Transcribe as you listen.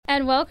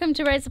and welcome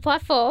to Raise the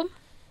Platform.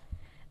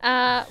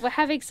 We're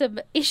having some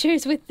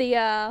issues with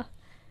the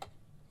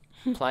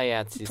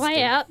Play-out system.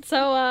 play-out,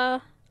 so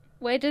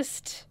we're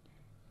just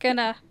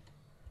gonna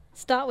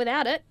start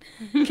without it,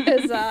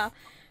 because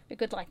we're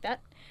good like that.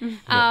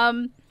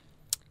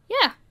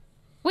 Yeah,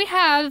 we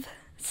have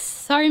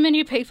so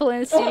many people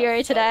in the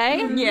studio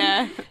today.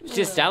 Yeah.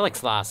 Just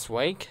Alex last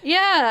week.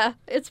 Yeah,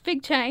 it's a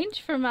big change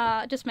from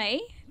just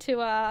me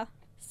to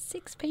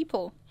 6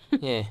 people.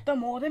 Yeah. The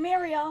more the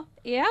merrier.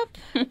 Yep.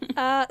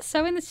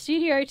 So in the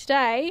studio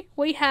today,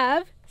 we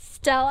have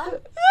Stella.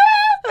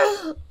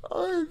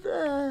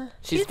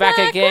 She's back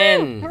back,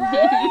 again.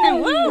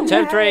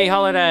 Term 3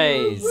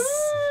 holidays.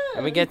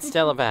 And we get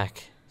Stella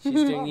back. She's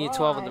doing year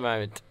 12 at the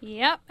moment.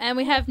 Yep. And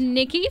we have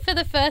Nikki for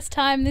the first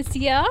time this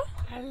year.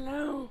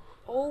 Hello.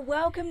 Oh,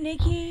 welcome,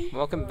 Nikki.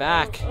 Welcome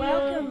back.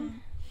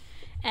 Welcome.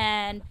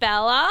 And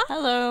Bella,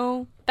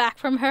 Hello. back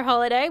from her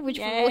holiday, which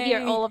we will hear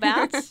Yay. all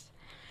about.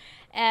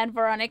 And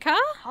Veronica.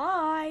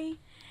 Hi.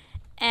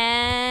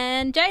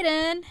 And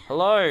Jaden.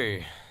 Hello.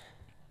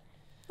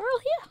 We're all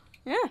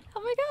here. Yeah.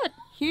 Oh my god.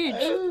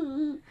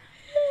 Huge.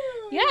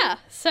 Yeah.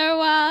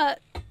 So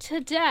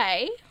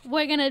today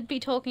we're going to be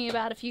talking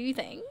about a few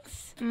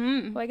things.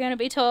 Mm. We're going to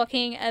be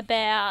talking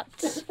about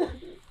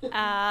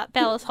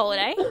Bella's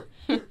holiday,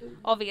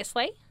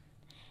 obviously.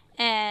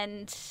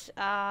 And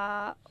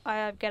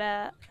I've got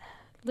a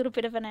little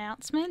bit of an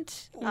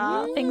announcement.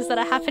 Things that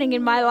are happening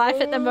in my life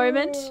at the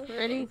moment.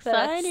 Pretty That's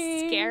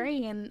exciting.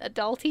 scary and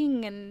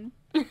adulting and,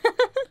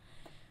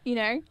 you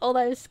know, all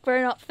those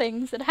grown-up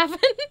things that happen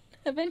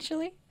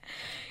eventually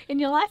in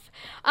your life.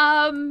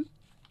 And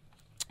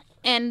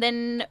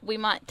then we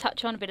might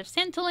touch on a bit of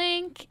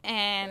Centrelink,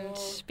 and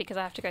because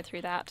I have to go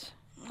through that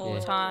all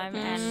the time,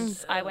 and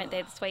I went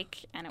there this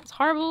week and it was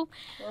horrible.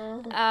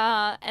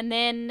 And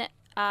then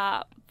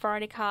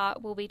Veronica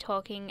will be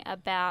talking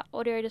about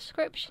audio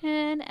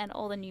description and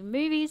all the new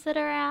movies that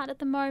are out at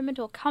the moment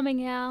or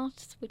coming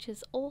out, which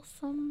is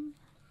awesome.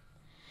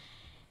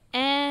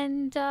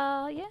 And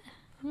yeah,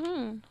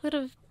 a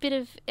little bit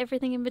of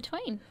everything in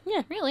between.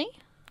 Yeah. Really.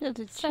 It's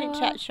a So,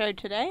 chit-chat show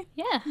today.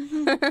 Yeah.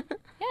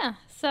 Yeah.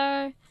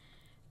 So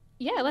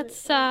yeah,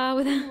 let's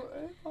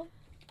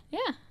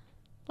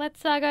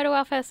let's go to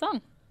our first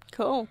song.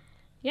 Cool.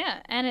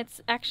 Yeah, and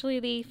it's actually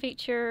the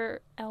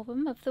feature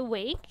album of the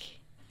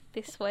week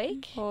this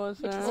week,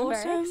 Awesome. which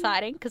is very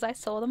exciting because I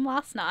saw them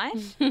last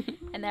night,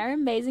 and they're an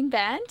amazing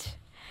band.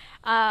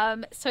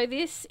 So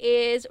this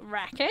is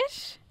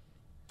Racket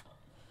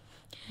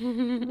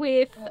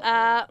with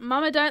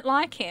Mama Don't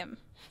Like Him.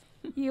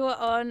 You are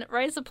on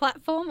Raise the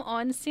Platform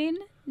on Sin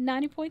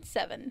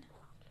 90.7.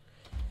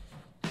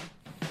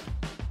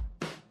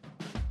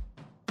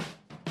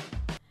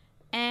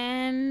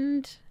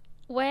 And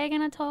we're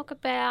going to talk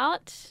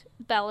about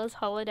Bella's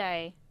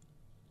holiday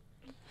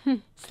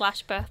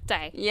 /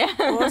 birthday, Yeah.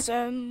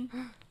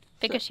 Awesome.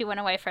 because she went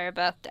away for her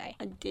birthday.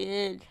 I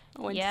did.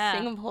 I went Yeah. to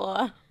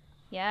Singapore.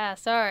 Yeah,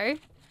 so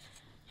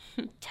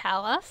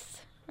tell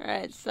us.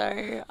 Right,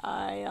 so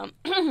I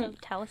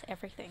Tell us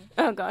everything.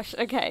 oh gosh,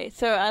 okay.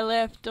 So I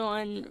left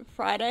on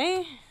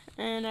Friday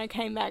and I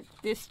came back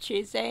this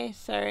Tuesday,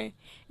 so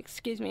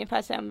excuse me if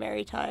I sound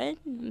very tired.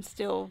 I'm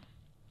still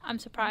I'm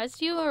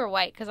surprised you were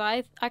awake because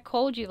I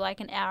called you like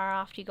an hour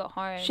after you got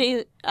home.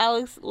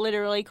 Alex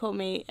literally called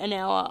me an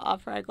hour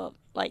after I got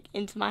like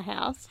into my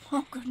house,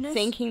 Oh, goodness.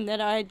 thinking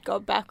that I'd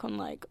got back on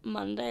like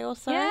Monday or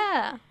so.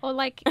 Yeah, or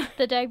like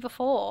the day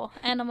before.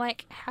 And I'm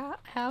like, how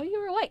are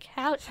you awake?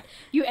 How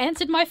you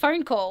answered my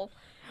phone call.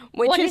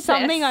 Which What is is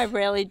something this? I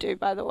rarely do,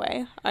 by the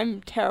way.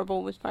 I'm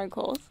terrible with phone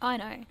calls. I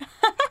know.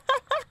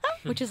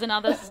 Which is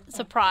another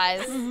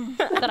surprise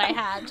that I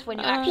had when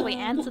you actually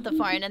answered the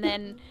phone and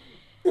then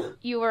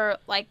you were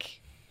like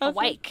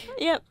awake.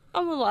 Yep,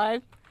 I'm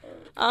alive.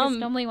 'Cause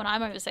normally when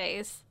I'm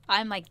overseas,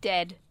 I'm like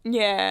dead.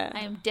 Yeah. I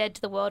am dead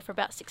to the world for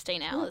about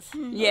 16 hours.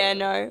 Yeah,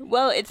 no.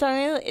 Well, it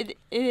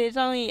is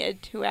only a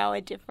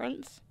 2-hour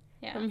difference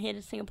Yeah. from here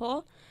to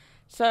Singapore.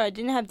 So I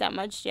didn't have that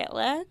much jet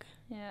lag.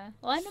 Yeah.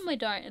 Well, I normally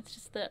don't. It's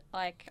just that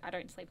like I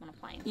don't sleep on a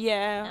plane.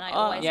 Yeah. And I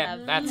always Yeah,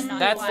 have that's a night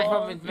the flight.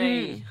 problem with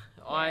me.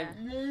 I've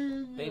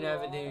been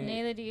over to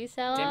Neither do you,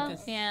 Stella.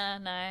 Tempest. Yeah,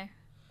 no.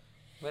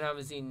 when I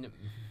was in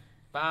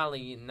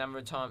Bali a number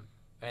of times,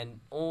 and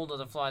all of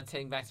the flights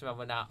heading back to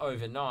Melbourne are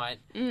overnight,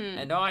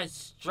 and I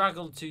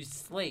struggled to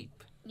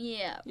sleep.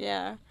 Yeah.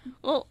 Yeah.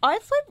 Well, I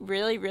slept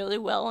really, really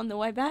well on the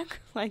way back.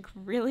 Like,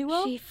 really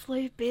well. She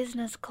flew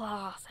business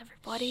class,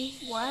 everybody.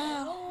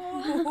 Wow.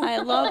 I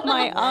love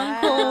my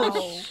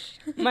uncle.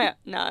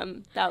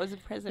 That was a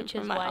present Which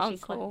from is my why she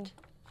uncle. slept.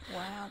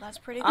 Wow, that's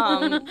pretty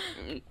cool.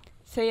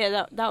 So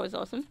yeah, that was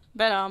awesome.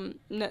 But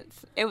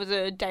it was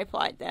a day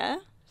flight there,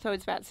 so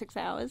it's about 6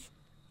 hours.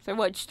 So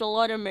watched a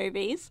lot of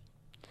movies.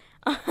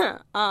 So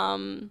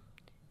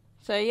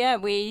yeah,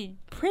 we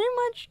pretty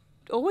much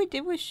all we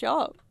did was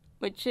shop,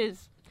 which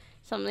is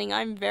something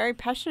I'm very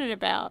passionate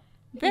about.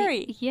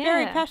 Very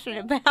yeah.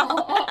 passionate about.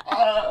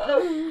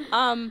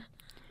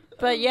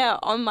 But yeah,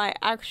 on my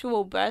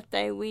actual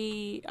birthday,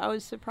 we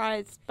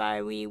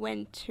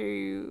went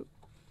to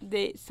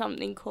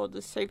something called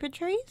the super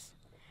trees,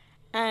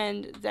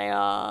 and they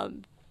are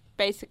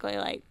basically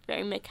like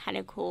very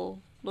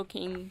mechanical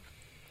looking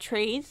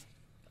trees,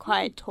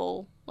 quite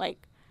tall.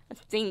 Like I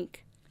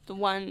think the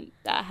one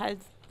that has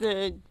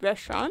the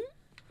restaurant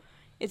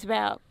is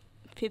about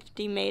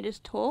 50 meters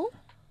tall.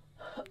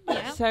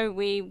 Yeah. So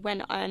we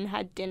went and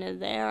had dinner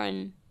there,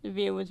 and the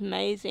view was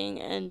amazing.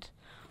 And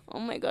oh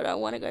my god, I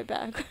want to go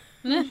back.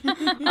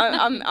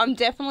 I'm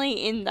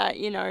definitely in that,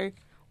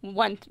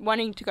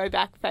 wanting to go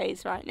back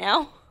phase right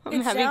now. I'm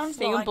It having sounds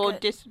like Singapore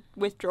it.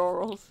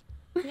 withdrawals.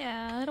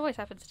 Yeah, it always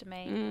happens to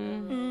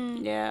me.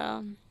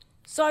 Yeah.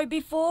 So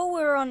before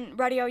we were on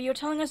radio, you were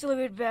telling us a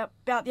little bit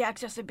about the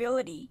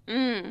accessibility.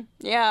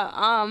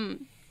 Yeah.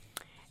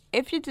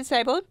 If you're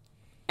disabled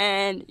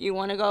and you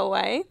want to go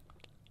away,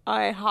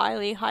 I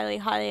highly, highly,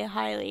 highly,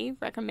 highly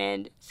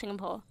recommend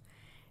Singapore.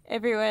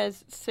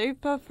 Everywhere's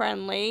super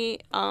friendly.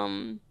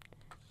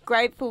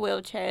 Great for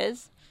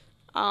wheelchairs.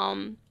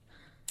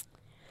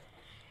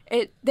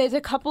 There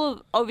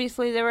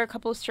were a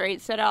couple of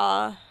streets that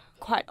are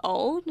quite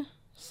old,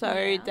 so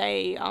Yeah.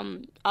 they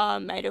are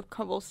made of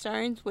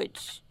cobblestones,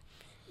 which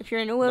if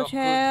you're in a Not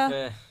wheelchair,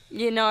 good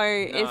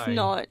it's No.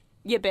 not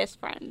your best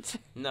friend. for...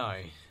 No.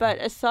 But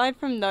aside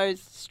from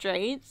those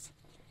streets,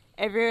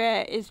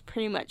 everywhere is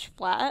pretty much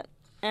flat,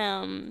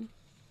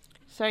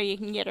 so you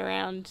can get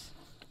around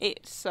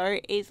it so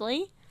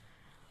easily.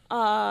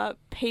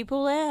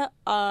 People there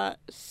are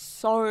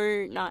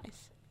so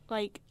nice,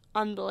 like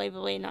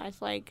unbelievably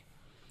nice, like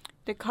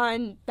the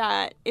kind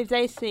that if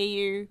they see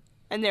you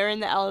and they're in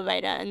the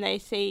elevator and they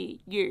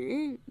see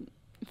you,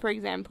 for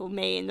example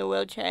me in the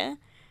wheelchair,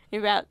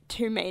 about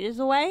 2 meters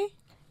away,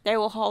 they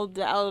will hold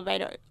the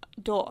elevator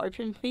door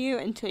open for you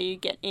until you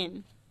get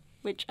in,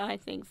 which I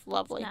think is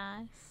lovely.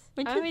 Nice.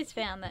 Which I is- always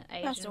found that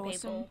Asian That's awesome.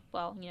 people,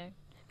 well,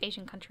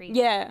 Asian countries,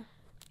 Yeah,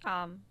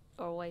 are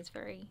always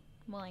very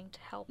willing to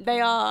help. they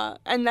and are,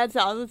 and that's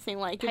the other thing.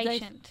 Like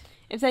patient.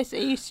 if they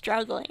see you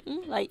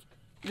struggling, like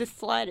the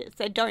slightest,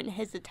 they don't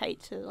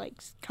hesitate to like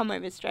come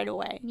over straight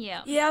away.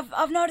 Yeah. Yeah,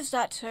 I've noticed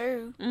that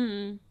too.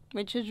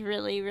 Which is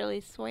really,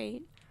 really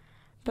sweet.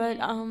 But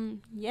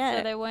yeah,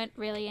 So there weren't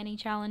really any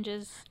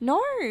challenges no,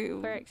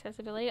 for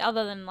accessibility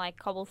other than like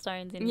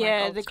cobblestones in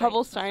yeah, like, the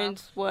old streets and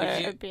cobblestones stuff.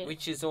 were a bit.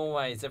 Which is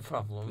always a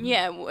problem.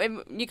 Yeah,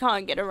 you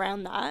can't get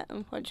around that,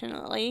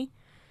 unfortunately.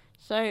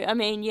 So I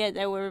mean, yeah,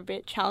 they were a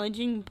bit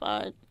challenging,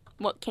 but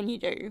what can you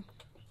do?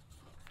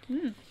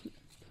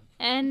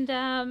 And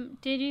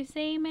did you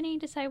see many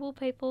disabled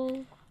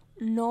people?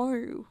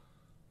 No,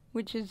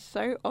 which is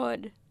so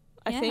odd.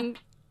 I Yeah. think,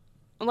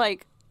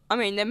 like, I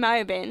mean, there may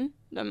have been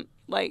them,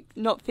 like,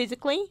 not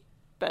physically,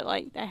 but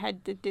like they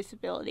had the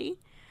disability.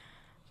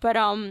 But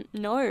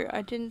no,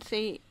 I didn't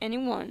see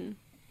anyone.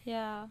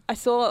 Yeah.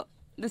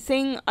 The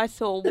thing I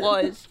saw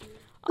was,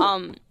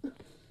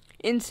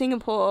 in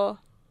Singapore,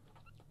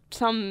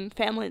 some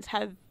families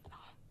have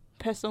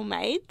personal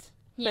maids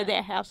for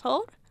their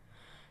household.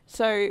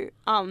 So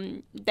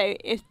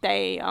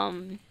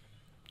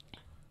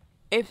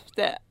if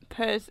the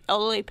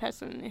elderly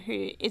person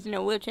who is in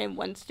a wheelchair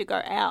wants to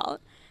go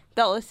out,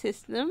 they'll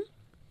assist them.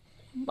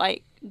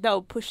 Like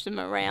they'll push them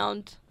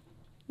around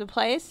the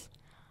place.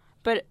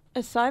 But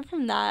aside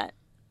from that,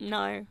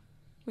 no,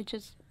 which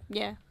is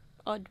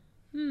odd.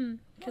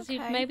 Because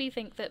you'd Okay. maybe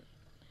think that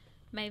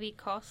maybe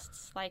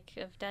costs like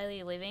of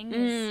daily living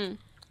is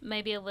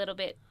maybe a little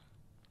bit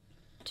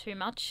too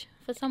much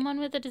for someone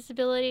with a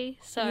disability.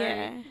 So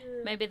Yeah.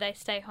 maybe they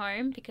stay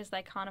home because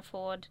they can't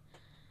afford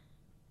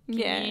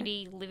Yeah.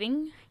 community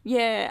living.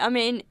 Yeah, I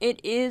mean, it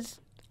is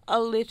a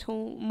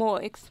little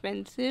more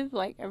expensive.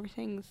 Like,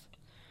 everything's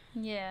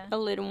Yeah. a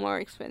little more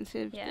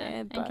expensive Yeah. there.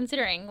 And But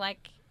considering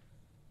like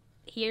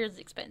here's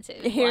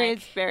expensive. here like,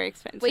 it's very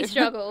expensive. we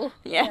struggle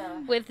Yeah.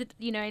 with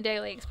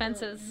daily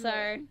expenses.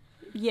 So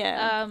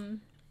Yeah.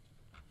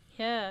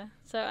 yeah.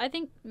 So I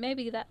think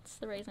maybe that's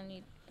the reason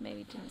you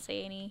maybe didn't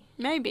see any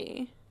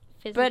Maybe.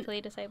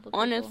 physically disabled people.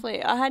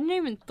 Honestly, I hadn't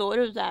even thought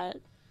of that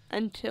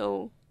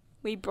until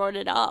we brought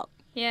it up.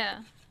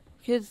 Yeah.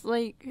 Because,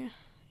 like,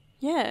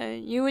 yeah,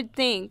 you would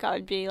think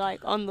I'd be, like,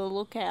 on the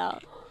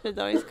lookout for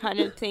those kind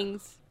of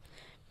things.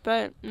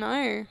 But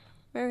no,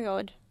 very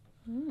odd.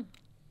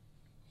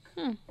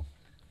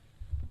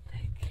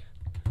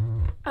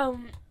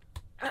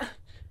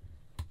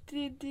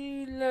 Did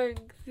you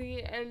like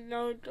see a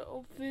lot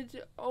of it,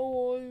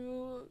 or were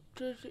you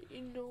just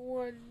in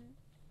one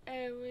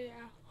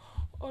area,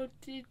 or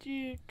did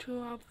you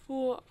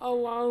travel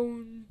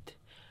around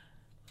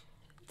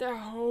the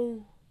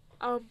whole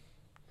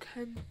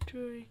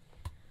country?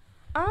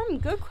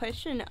 Good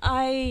question.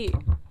 I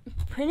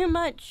pretty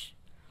much,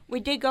 we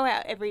did go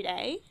out every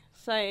day.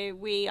 So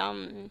we,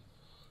 and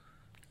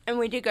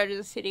we did go to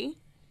the city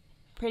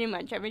pretty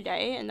much every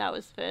day, and that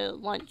was for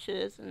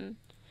lunches and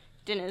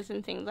dinners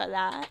and things like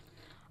that.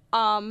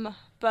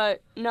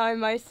 But no,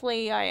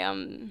 mostly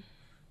I,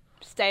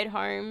 stayed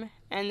home,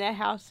 and their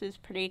house is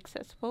pretty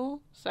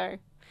accessible, so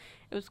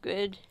it was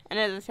good. And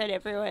as I said,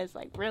 everywhere is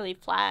like really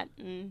flat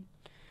and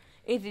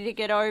easy to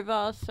get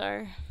over,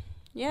 so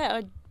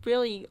yeah,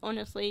 really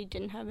honestly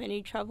didn't have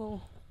any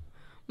trouble.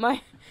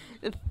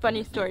 The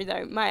funny story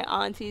though, my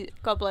auntie,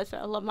 God bless her,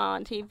 I love my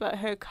auntie, but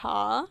her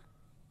car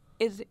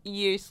is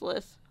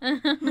useless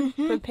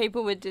for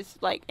people with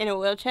in a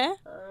wheelchair.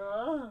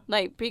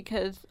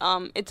 Because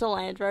it's a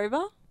Land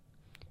Rover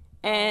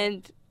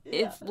and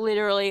it's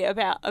literally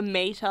about a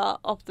metre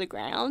off the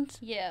ground.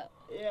 Yeah.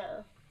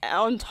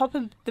 On top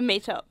of the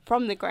metre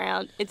from the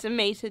ground, it's a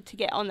metre to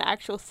get on the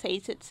actual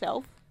seat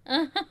itself.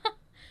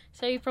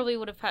 So you probably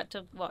would have had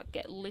to,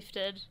 get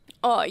lifted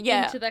Oh,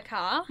 yeah. into the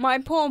car? My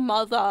poor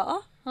mother,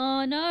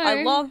 Oh, no.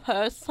 I love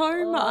her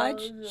so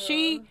much.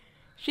 She,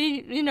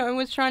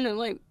 was trying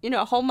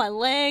to, hold my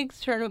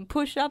legs, trying to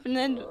push up, and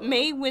then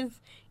me with,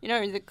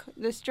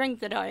 the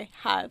strength that I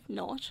have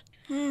not,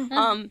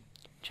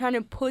 trying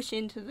to push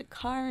into the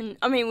car. And,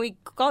 I mean, we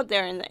got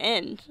there in the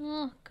end.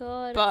 Oh,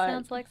 God. But- It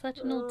sounds like such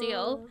an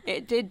ordeal.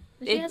 It did.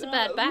 She has a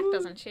bad back,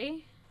 doesn't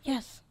she?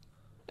 Yes.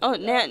 Oh,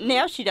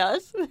 now she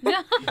does.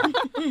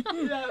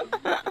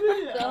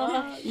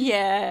 Gosh.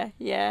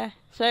 Yeah.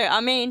 So,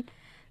 I mean,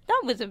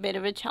 that was a bit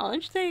of a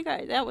challenge. There you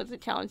go. That was a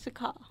challenge, the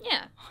car.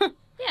 Yeah.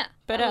 Yeah.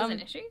 But, that was an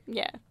issue.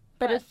 Yeah.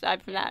 But Right.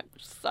 aside from that,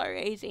 so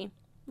easy.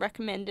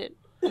 Recommend it.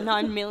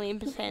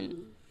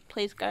 9,000,000%.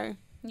 Please go.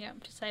 Yeah,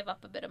 to save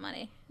up a bit of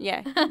money.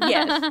 Yeah.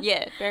 Yes.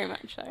 Yeah. Very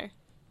much so.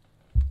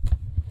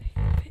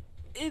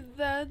 Is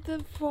that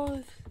the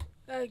first,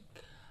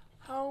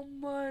 how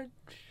much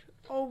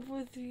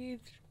overseas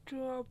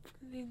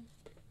traveling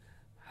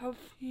have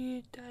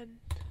you done?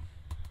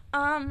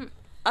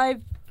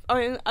 I've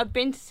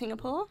been to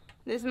Singapore.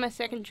 This is my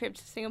second trip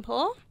to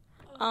Singapore.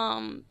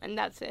 And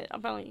that's it.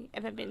 I've only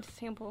ever been to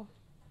Singapore.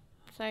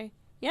 So,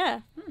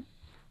 yeah.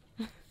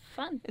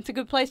 Fun. It's a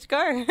good place to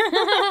go.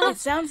 It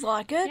sounds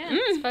like it. Yeah,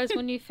 I suppose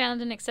when you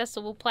found an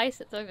accessible place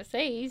that's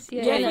overseas,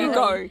 Yeah, you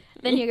go.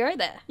 Then you go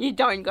there. You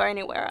don't go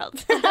anywhere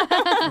else.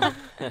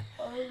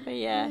 But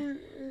yeah.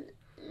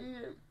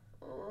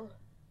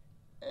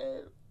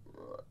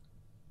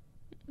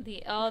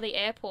 The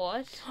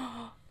airport.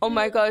 Oh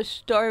my gosh,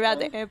 story about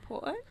the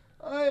airport.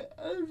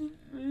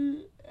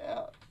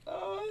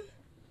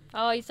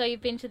 Oh, so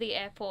you've been to the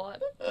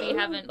airport, but you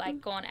haven't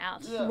gone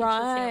out to Singapore.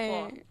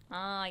 Right.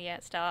 Oh, yeah,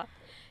 Star.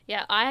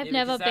 Yeah, I have Yeah,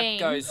 never because that been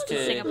goes to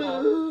to-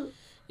 Singapore.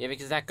 Yeah,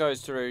 because that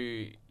goes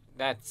through.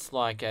 That's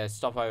like a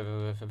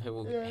stopover for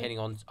people heading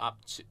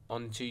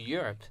onto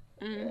Europe.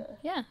 Mm.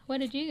 Yeah, where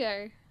did you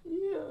go?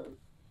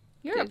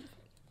 Europe.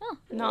 Oh,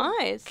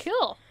 Nice.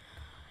 cool.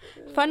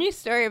 Funny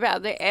story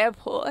about the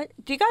airport.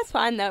 Do you guys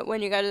find that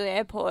when you go to the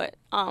airport,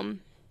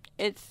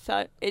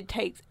 it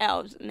takes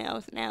hours and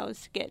hours and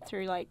hours to get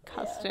through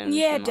customs?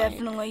 Yeah, and,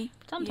 definitely.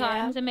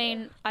 Sometimes, I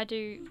mean, I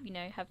do,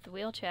 have the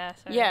wheelchair,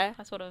 so Yeah.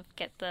 I sort of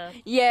get the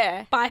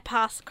Yeah.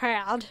 bypass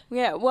crowd.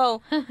 Yeah.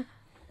 Well,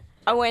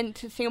 I went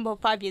to Singapore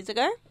 5 years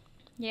ago.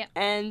 Yeah.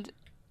 And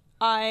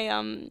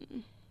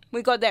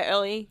we got there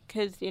early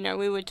because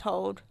we were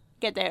told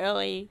get there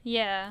early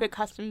Yeah. for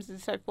customs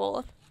and so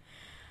forth.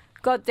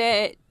 Got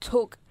there,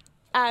 took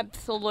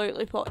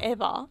absolutely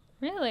forever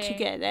Really? to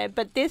get there,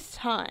 but this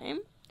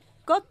time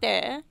got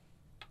there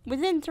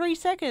within 3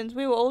 seconds.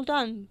 We were all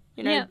done.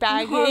 Yeah.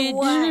 Baggage, No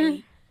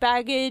way.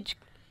 baggage,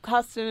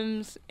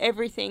 customs,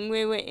 everything.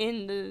 We were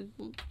in the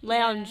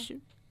lounge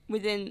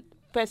within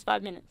first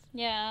 5 minutes.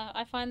 Yeah,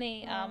 I find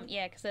the,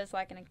 because there's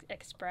an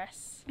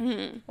express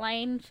Mm.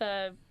 lane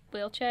for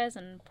wheelchairs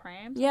and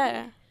prams.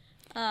 Yeah.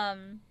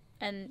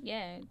 And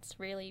yeah, it's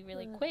really,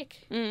 really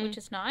quick, Mm. which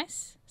is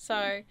nice.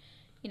 So,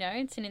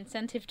 it's an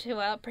incentive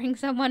to bring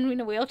someone in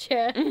a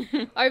wheelchair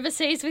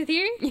overseas with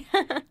you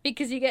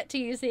because you get to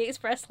use the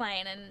express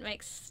lane and it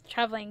makes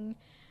travelling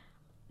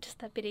just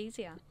that bit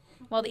easier.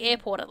 Well, the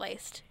airport at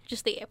least.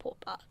 Just the airport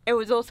part. It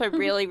was also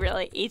really,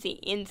 really easy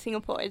in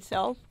Singapore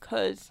itself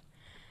because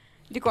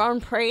the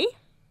Grand Prix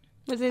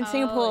was in Oh,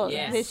 Singapore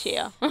Yes. this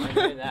year. I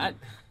know that.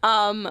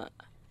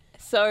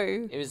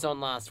 So It was on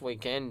last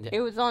weekend.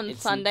 it was on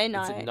It's Sunday It's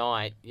night. at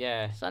night,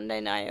 yeah. Sunday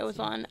night it was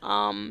on.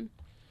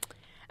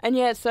 And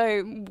yeah,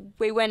 so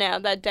we went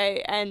out that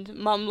day and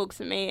Mum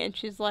looks at me and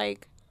she's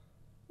like,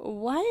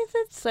 why is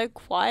it so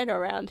quiet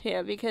around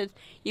here? Because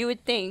you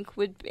would think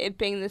with it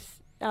being this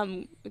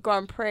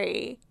Grand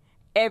Prix,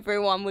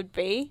 everyone would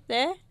be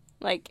there,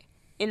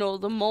 in all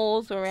the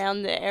malls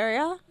around the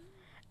area.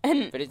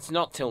 And But it's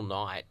not till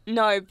night.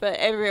 no, but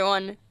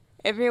everyone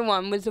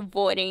was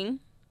avoiding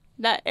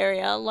that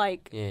area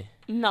like Yeah.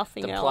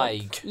 nothing The else.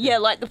 plague. Yeah,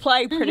 like the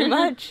plague pretty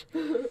much.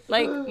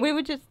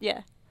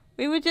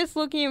 We were just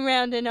looking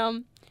around and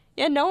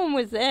no one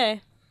was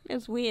there. It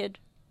was weird.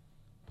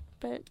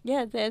 But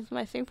yeah, there's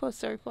my Singapore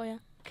story for you.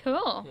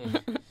 Cool.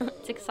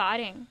 It's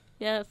exciting.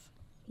 Yes,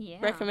 Yeah.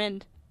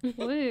 recommend.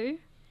 Woo.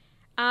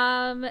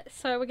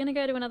 So we're going to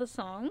go to another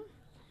song.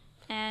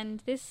 And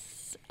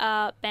this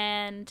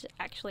band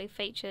actually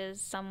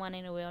features someone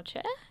in a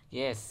wheelchair.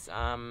 Yes,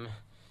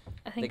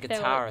 I think The they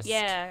were- guitarist.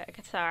 yeah, a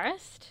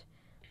guitarist.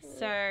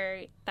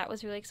 So that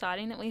was really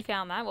exciting that we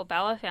found that. Well,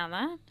 Bella found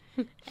that.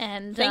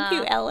 And Thank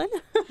you, Ellen.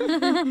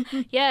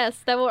 yes,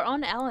 they were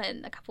on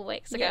Ellen a couple of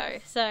weeks ago.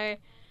 Yes. So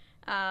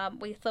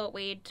we thought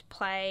we'd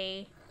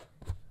play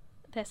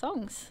their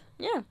songs.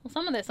 Yeah. Well,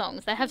 some of their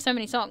songs. They have so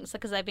many songs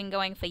because they've been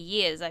going for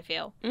years, I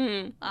feel.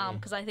 Mm.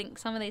 Because I think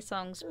some of these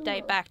songs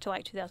date back to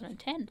like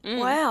 2010.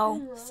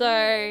 Wow.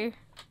 So,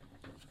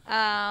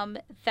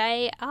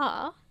 they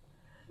are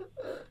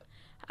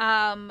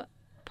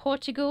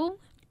Portugal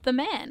the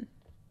Man.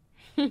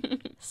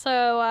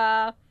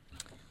 So,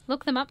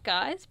 look them up,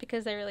 guys,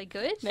 because they're really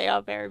good. They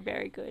are very,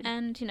 very good.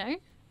 And, you know,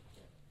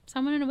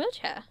 someone in a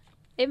wheelchair.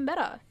 Even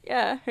better.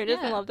 Yeah, who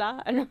doesn't Yeah. love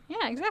that?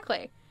 Yeah,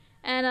 exactly.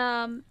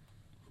 And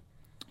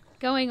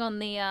going on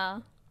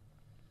the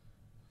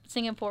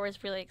Singapore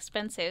is really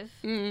expensive.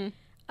 Mm.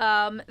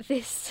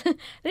 This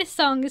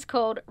song is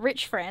called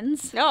Rich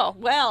Friends. Oh,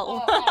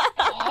 well.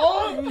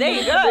 There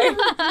you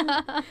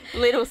go.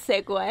 Little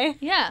segue.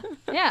 Yeah.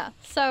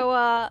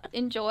 So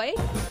enjoy.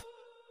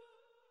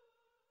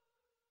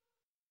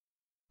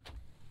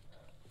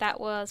 That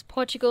was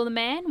Portugal the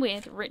Man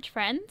with Rich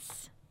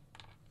Friends.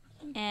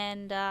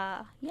 And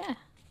yeah.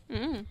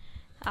 Mm.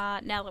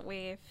 Now that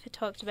we've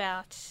talked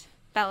about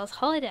Bella's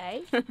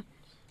holiday,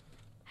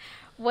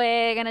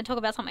 we're going to talk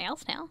about something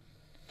else now.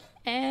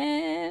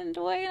 And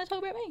we're going to talk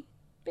about me.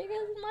 Because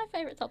it's my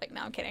favourite topic.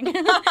 No, I'm kidding.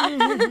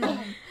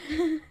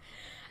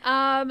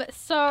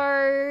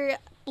 So,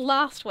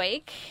 last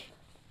week,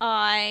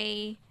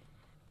 I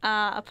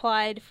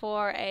applied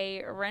for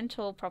a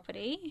rental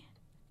property.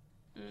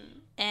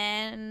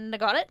 And I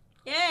got it.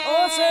 Yeah.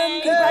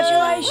 Awesome.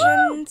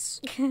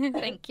 Congratulations.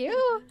 Thank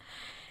you.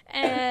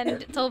 And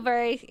it's all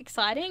very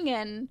exciting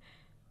and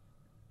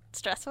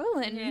stressful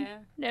and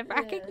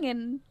nerve-wracking,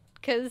 and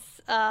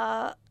because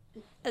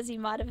as you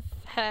might have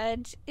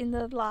heard in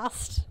the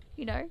last,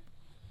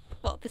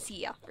 this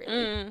year,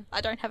 really,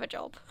 I don't have a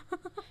job.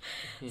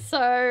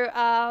 So,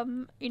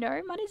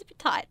 money's a bit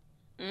tight.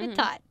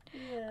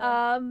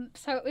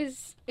 So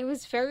it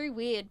was very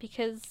weird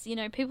because,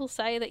 people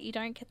say that you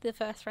don't get the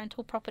first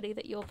rental property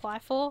that you apply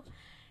for.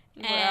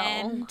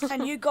 And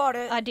And you got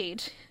it. I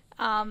did.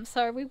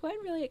 So we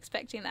weren't really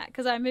expecting that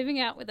because I'm moving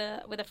out with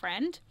a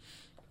friend,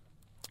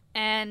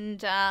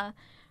 and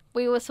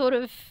we were sort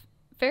of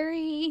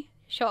very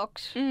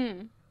shocked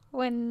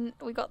when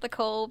we got the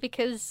call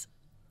because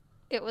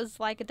it was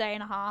like a day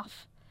and a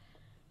half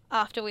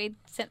after we'd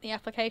sent the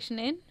application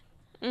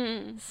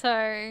in.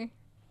 So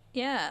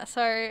yeah,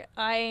 so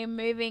I'm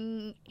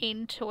moving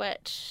into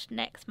it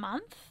next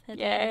month. At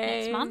the end of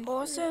next month.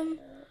 Awesome.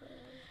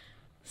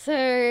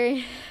 So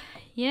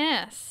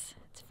yes,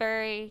 it's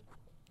very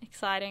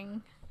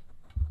exciting,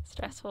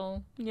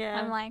 stressful. Yeah.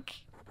 I'm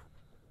like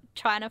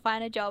trying to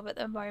find a job at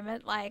the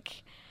moment,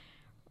 like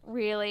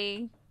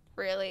really,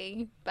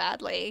 really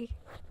badly.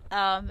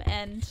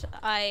 And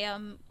I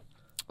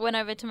went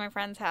over to my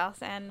friend's house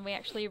and we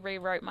actually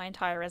rewrote my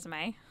entire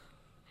resume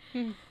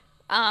to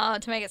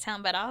make it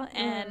sound better,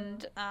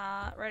 and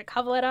wrote a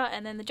cover letter.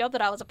 And then the job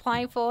that I was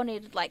applying for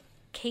needed like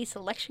key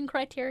selection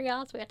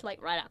criteria, so we had to like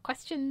write out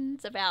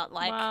questions about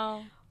like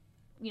wow.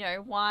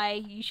 Why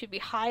you should be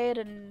hired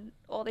and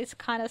all this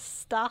kind of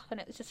stuff. And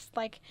it was just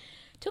like,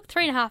 took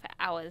 3.5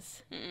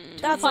 hours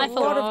to That's apply a for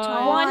lot of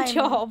time. one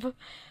job.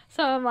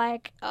 So I'm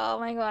like, oh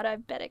my God, I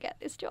better get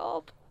this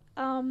job.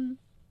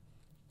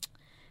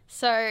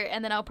 So,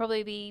 and then I'll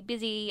probably be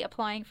busy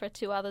applying for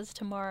 2 others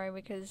tomorrow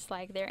because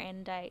like their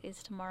end date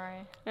is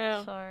tomorrow.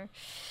 Yeah. So,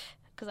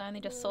 because I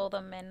only just saw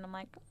them and I'm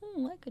like,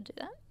 I could do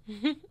that.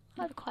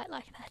 I'd quite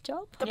like that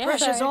job. The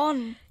pressure's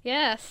on.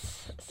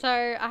 Yes. So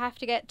I have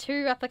to get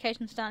 2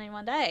 applications done in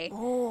one day.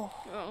 Oh,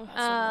 that's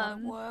a lot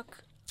of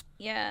work.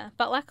 Yeah.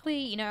 But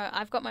luckily,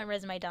 I've got my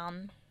resume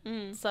done.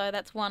 Mm. So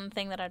that's one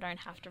thing that I don't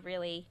have to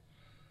really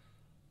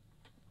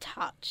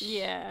touch.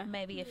 Yeah.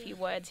 Maybe a few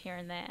words here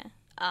and there.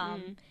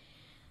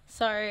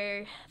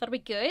 So that'll be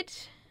good.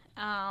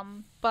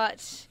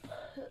 But,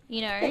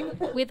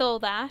 with all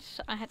that,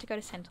 I had to go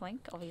to Centrelink,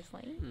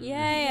 obviously.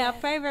 Yay, our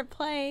favourite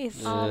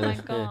place. Oh my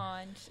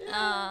God.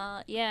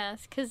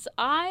 Yes, because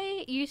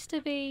I used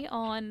to be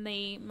on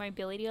the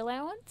mobility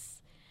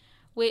allowance,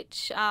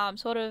 which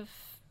sort of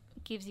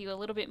gives you a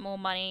little bit more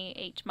money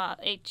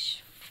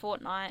each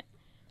fortnight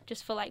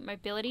just for like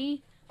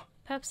mobility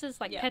purposes,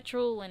 like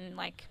petrol and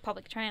like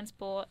public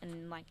transport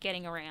and like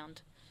getting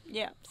around.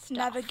 Yeah. Stuff.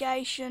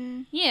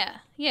 Navigation. Yeah.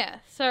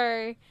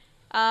 So,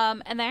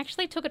 and they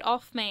actually took it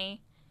off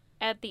me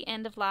at the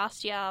end of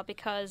last year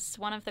because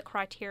one of the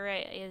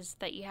criteria is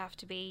that you have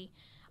to be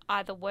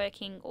either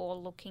working or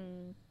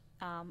looking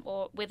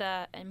or with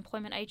an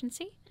employment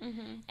agency.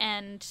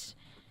 And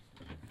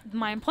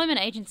my employment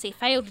agency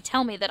failed to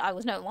tell me that I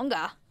was no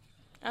longer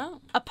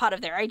a part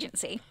of their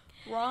agency.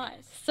 Right.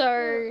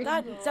 So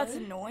That's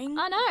annoying.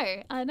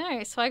 I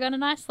know. So I got a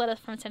nice letter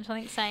from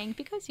Centrelink saying,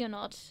 because you're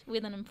not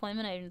with an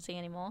employment agency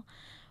anymore,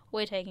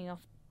 we're taking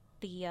off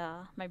the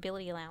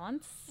mobility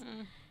allowance.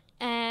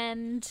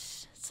 And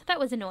so that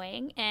was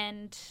annoying.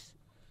 And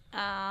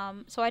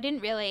so I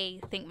didn't really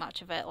think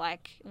much of it.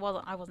 Like,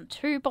 I wasn't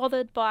too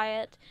bothered by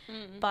it.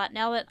 But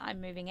now that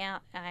I'm moving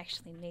out, I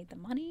actually need the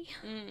money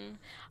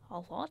a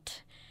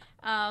lot.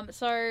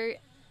 So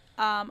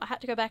I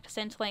had to go back to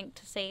Centrelink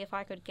to see if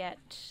I could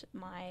get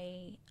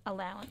my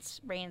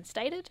allowance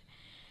reinstated.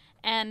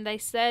 and they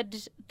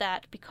said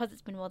that because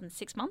it's been more than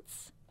 6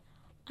 months,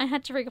 I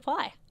had to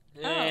reapply.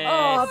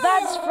 Oh,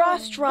 that's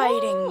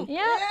frustrating.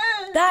 Yeah.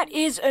 That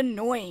is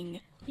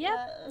annoying.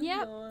 Yep.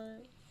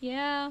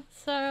 Yeah.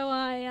 So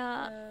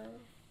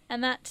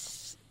and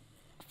that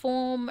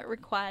form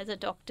requires a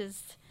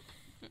doctor's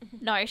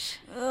note.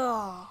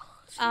 Ugh.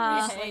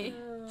 Seriously.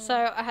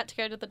 So I had to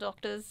go to the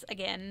doctor's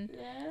again,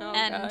 Oh,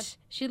 and God.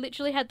 she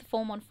literally had the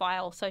form on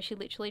file, so she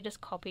literally just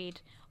copied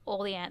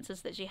all the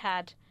answers that she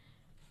had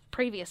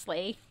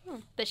previously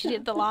that she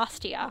did the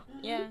last year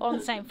Yeah. on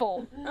the same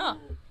form. Oh,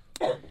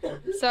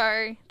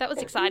 So that was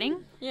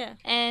exciting. yeah.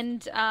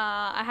 And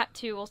I had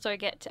to also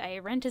get a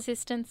rent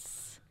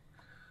assistance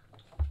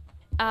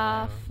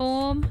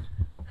form.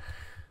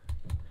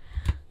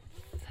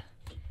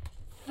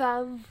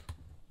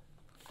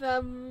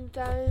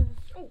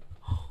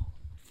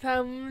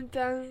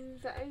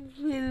 Sometimes I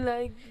feel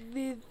like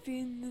this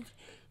thing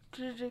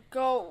just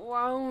go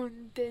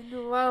round and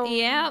round.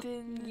 Yep.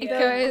 And It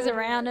goes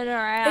around and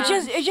around.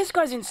 It just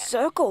goes in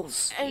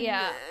circles.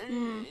 Yeah.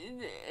 And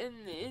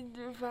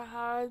it's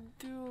hard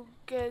to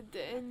get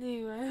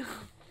anywhere.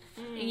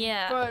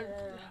 Yeah.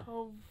 But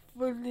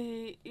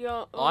hopefully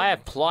you're I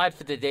applied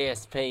for the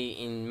DSP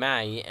in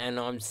May and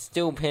I'm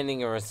still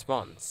pending a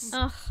response.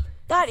 Ugh,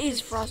 That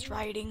is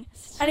frustrating.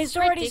 And it's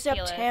already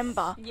ridiculous.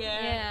 September.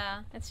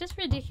 yeah. It's just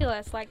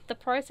ridiculous. Like the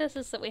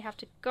processes that we have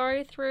to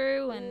go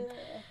through and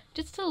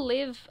just to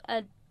live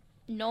a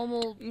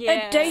normal,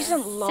 Yeah. A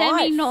decent life.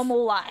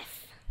 semi-normal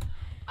life.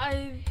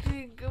 I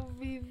think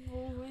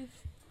people with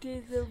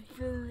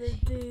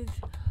disabilities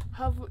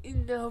have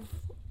enough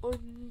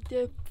on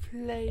their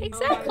plate.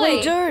 Exactly.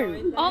 We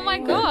do. Oh my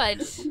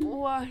god.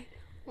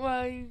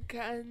 Why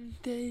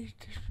can't they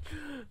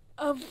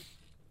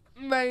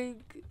make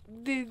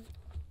this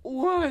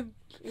one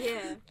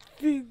Yeah.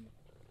 thing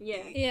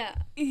Yeah. Yeah.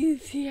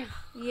 easier?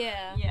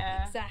 Yeah.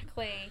 Yeah.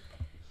 Exactly.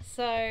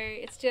 So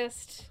it's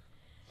just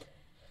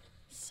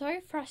so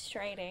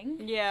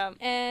frustrating. Yeah.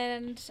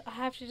 And I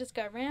have to just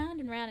go round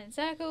and round in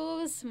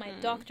circles. My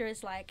doctor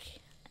is like,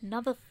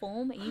 another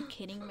form? Are you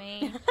kidding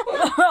me?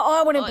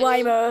 I wouldn't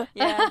blame her.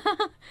 Yeah.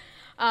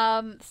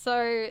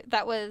 So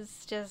that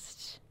was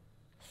just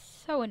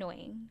so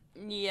annoying.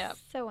 Yep.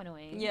 So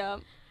annoying.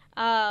 Yep.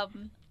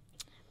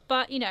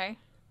 But you know,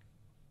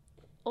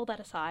 all that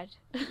aside,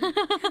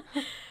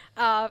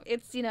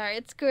 it's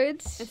it's good.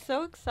 It's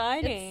so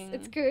exciting.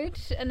 It's good,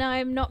 and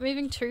I'm not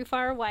moving too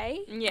far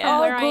away Yeah. from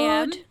where I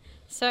am. good.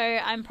 So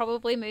I'm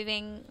probably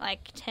moving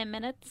like 10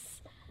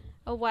 minutes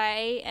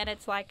away, and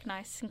it's like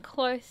nice and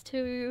close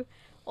to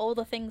all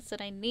the things that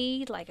I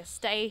need, like a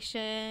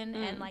station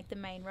and like the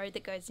main road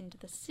that goes into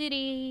the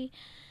city,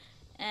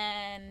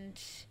 and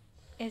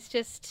it's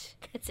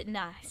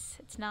nice.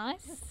 It's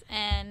nice,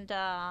 and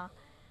yeah,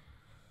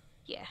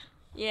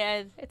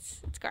 Yeah.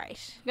 it's great.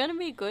 It's gonna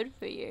be good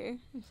for you.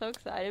 I'm so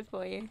excited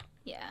for you.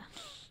 Yeah.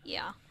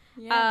 Yeah.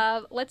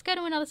 Let's go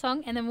to another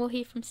song, and then we'll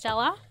hear from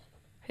Stella,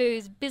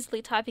 who's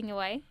busily typing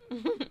away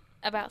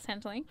about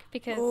Centrelink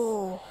because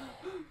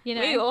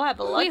we all have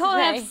a lot we to all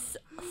say.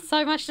 have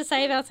so much to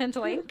say about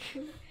Centrelink.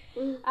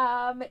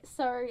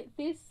 So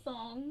this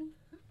song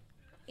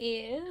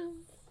is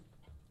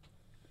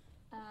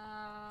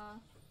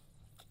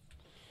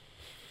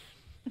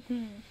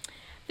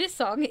this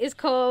song is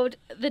called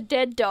 "The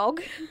Dead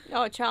Dog."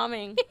 Oh,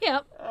 charming.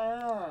 Yep.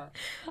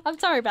 I'm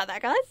sorry about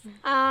that,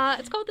 guys.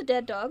 It's called The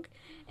Dead Dog,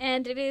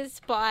 and it is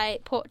by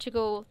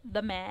Portugal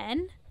the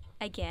Man,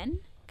 again,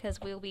 because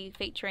we'll be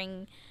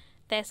featuring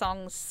their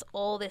songs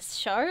all this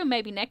show,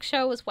 maybe next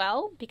show as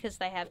well, because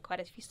they have quite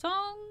a few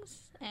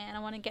songs, and I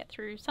want to get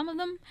through some of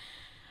them.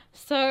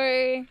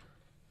 So,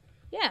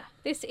 yeah,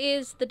 this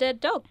is The Dead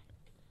Dog,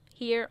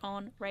 here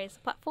on Raise the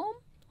Platform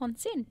on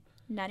SYN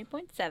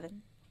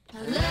 90.7.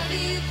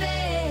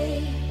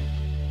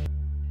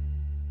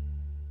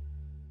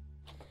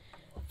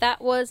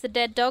 That was The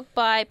Dead Dog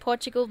by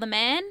Portugal the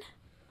Man,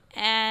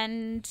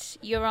 and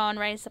you're on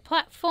Raise the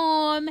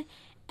Platform,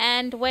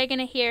 and we're going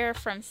to hear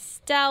from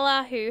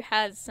Stella, who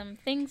has some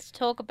things to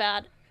talk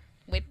about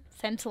with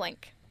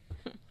Centrelink,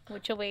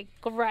 which will be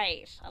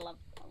great. I love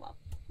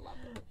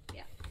it.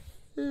 Yeah.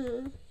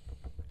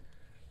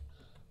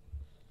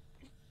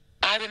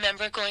 I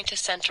remember going to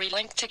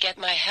Centrelink to get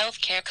my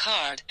healthcare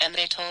card, and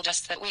they told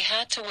us that we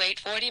had to wait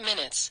 40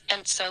 minutes,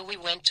 and so we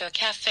went to a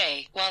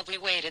cafe while we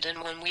waited,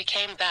 and when we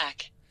came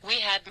back, we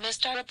had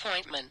missed our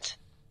appointment.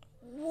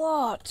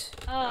 What?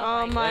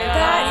 Oh my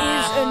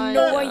That is god.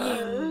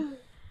 annoying.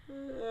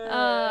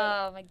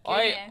 Oh my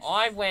goodness.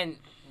 I went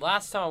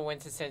last time I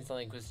went to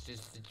Centrelink was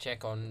just to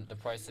check on the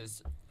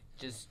process,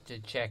 just to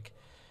check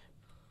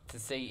to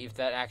see if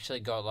that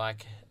actually got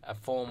like a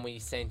form we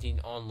sent in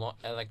online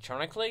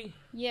electronically,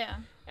 Yeah.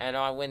 and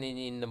I went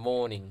in the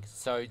morning,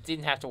 so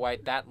didn't have to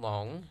wait that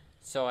long.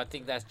 So I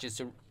think that's just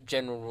a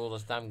general rule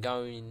of thumb: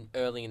 go in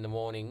early in the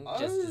morning,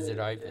 just as it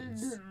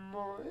opens.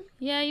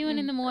 Yeah, you went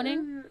in the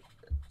morning.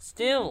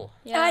 Still,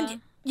 Yeah.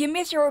 And you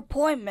miss your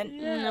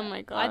appointment. Oh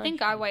my god. I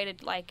think I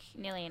waited like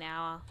nearly an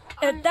hour.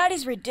 That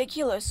is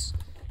ridiculous.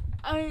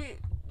 I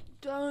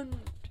don't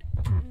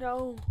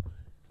know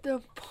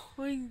the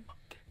point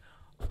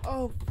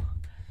of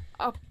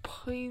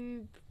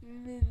appointments.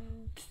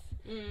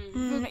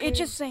 It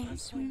just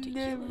seems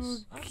Never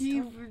ridiculous.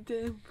 keep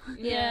them.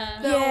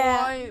 Yeah. So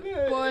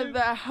Yeah. why bother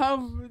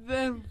have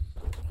them?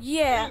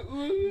 Yeah.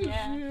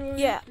 Yeah.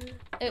 Yeah.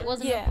 It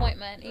wasn't Yeah. an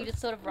appointment. You just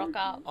sort of rock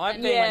up I've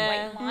and been-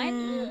 wait in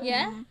line.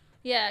 Yeah?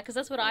 Yeah, because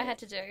that's what I had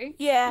to do.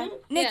 Yeah.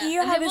 Nikki, Yeah, you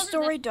and have there a wasn't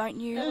story, don't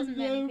There you? wasn't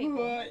many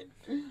people.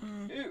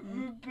 It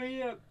would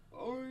be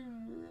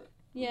on.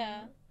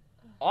 Yeah.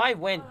 I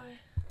went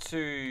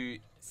to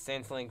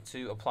Centrelink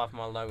to apply for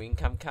my low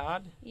income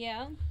card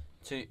Yeah.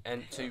 to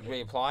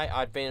reapply.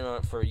 I'd been on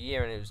it for a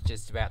year and it was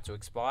just about to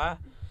expire.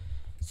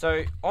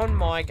 So on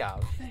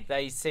MyGov,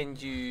 they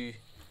send you,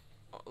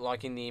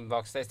 like in the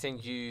inbox, they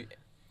send you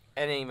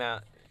an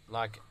email,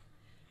 like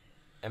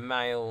a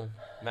mail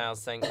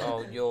saying,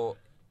 oh, you're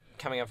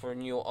coming up for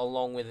renewal,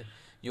 along with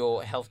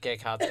your healthcare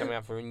card's coming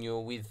up for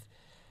renewal with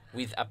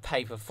a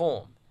paper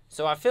form.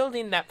 So I filled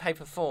in that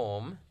paper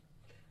form,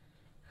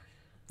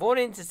 brought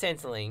it into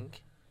Centrelink.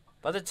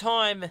 By the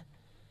time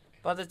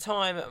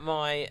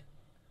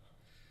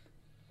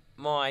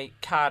my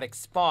card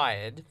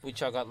expired,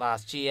 which I got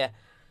last year,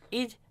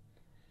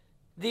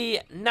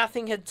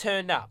 nothing had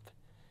turned up.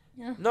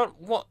 Yeah. Not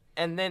what,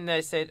 and then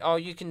they said, "Oh,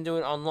 you can do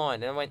it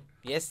online." And I went,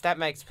 "Yes, that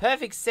makes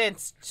perfect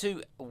sense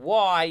to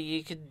why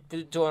you could do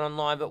it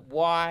online, but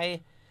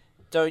why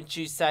don't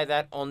you say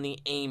that on the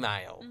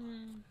email?"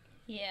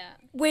 Yeah.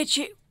 Which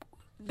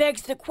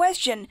begs the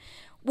question,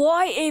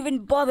 why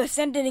even bother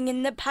sending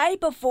in the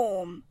paper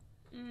form?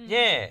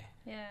 Yeah.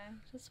 Yeah.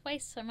 Just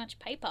waste so much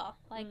paper.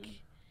 Like,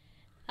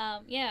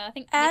 yeah, I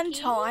think. And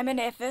Nikki- time and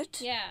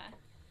effort. Yeah.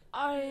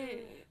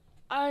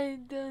 I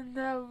don't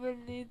have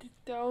any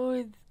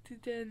stories to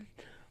tell,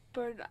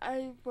 but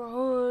I've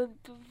heard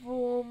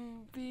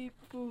from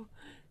people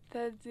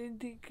that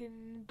it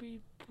can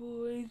be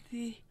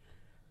pretty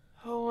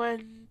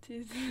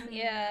horrendous.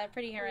 Yeah,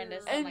 pretty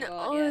horrendous. Oh And my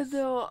god, yes.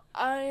 also,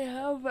 I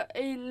have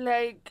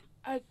a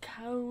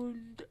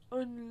account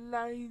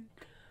online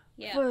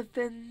Yeah. for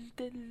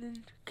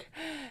Centrelink,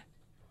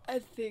 I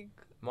think,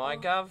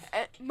 MyGov.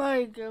 at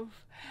MyGov,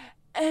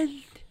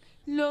 and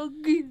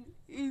logging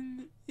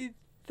in is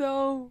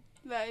so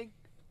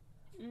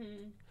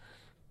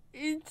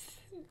it's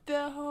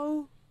the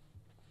whole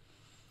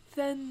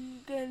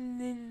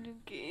Centrelink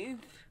is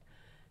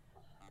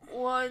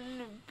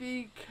one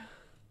big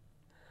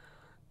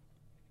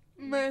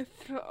mess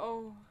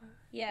of.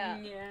 Yeah.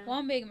 Yeah.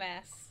 One big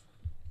mess.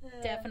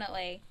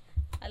 Definitely.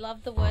 I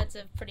love the words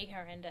of pretty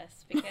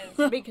horrendous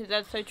because Because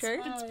that's so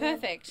true. it's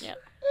perfect. Yep.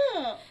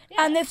 Yeah.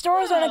 And there's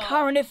stories on a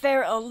current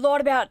affair a lot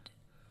about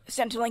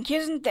Centrelink,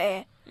 isn't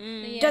there?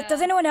 Yeah.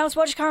 Does anyone else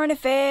watch Current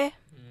Affair?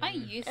 I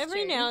used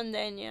Every to. now and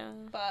then, yeah.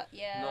 But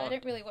yeah, I Not-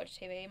 don't really watch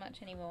TV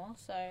much anymore,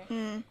 so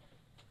Hmm.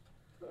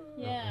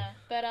 yeah.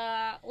 But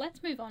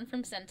let's move on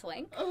from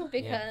Centrelink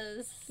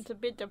because It's a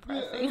bit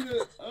depressing.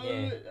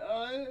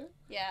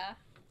 yeah.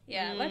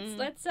 Mm.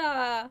 Let's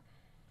talk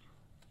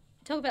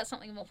about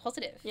something more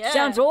positive. Yeah.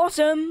 Sounds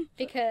awesome.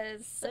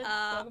 Because Let's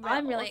talk about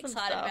I'm really awesome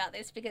excited stuff. about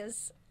this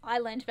because I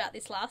learned about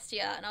this last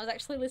year and I was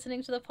actually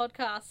listening to the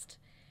podcast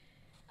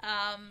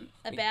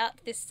about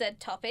this said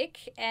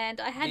topic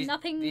and I had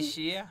nothing. This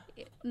year?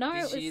 No,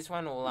 This it was year's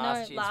one or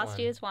last year's last one?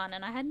 year's one,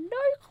 and I had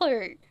no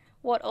clue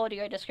what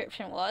audio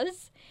description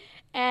was.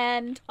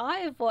 And I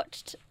have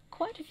watched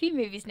quite a few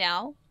movies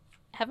now,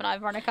 haven't I,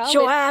 Veronica?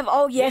 Sure With- have.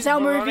 Oh, yes, With our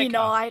movie Veronica.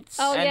 nights.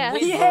 Oh, and yeah.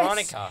 with Yes.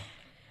 Veronica.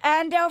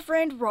 And our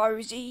friend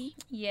Rosie.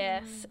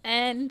 Yes,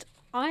 and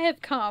I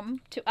have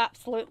come to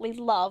absolutely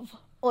love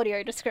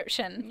audio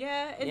description.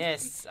 Yeah. It's,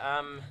 Yes.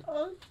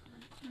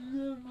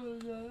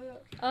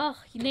 Oh,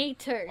 you need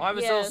to. I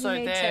was Yeah, also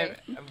me there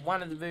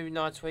one of the movie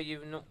nights where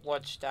you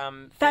watched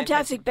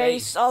Fantastic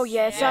Beasts. Oh,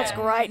 yes, that's a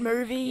Yeah. great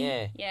movie.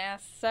 Yeah. Yeah,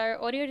 so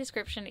audio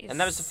description is And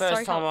that was the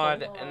first so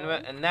time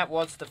helpful. and that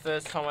was the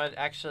first time I'd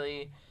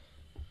actually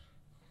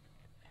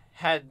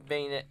had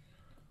been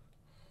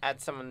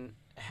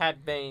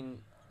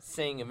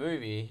seeing a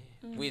movie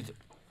with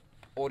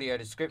audio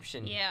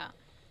description. Yeah.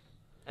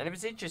 And it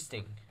was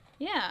interesting.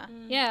 Yeah,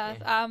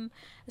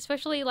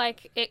 especially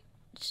like it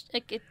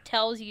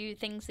tells you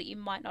things that you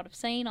might not have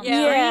seen on the yeah,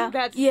 screen. Yeah.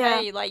 that's Yeah.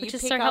 hey, like Which you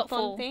is pick so up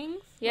helpful. on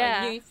things,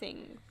 Yeah. like new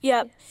things.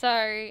 Yep.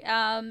 So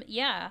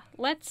yeah,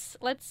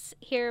 let's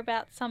hear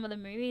about some of the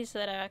movies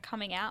that are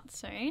coming out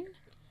soon.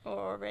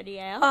 Or already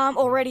out.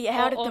 Already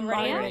out at the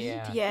already out? moment.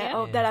 Yeah.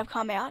 Yeah, Yeah. that have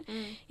come out.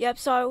 Mm. Yep,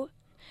 so,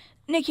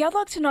 Nikki, I'd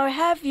like to know,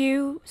 have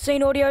you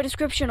seen audio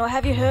description or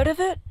have you heard of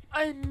it?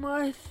 I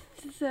must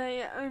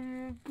say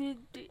I'm a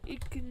bit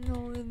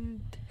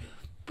ignorant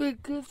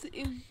because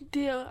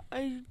until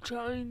I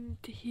joined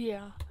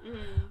here,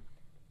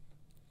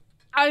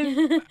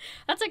 I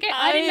That's okay.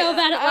 I didn't know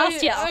about it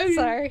last year, I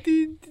so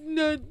did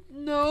not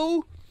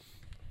know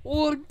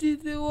what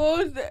it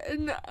was,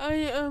 and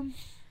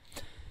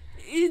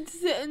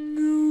it's a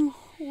new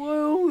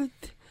world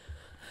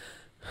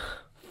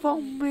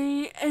for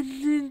me,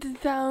 and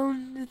it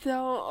sounds so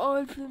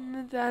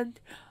awesome that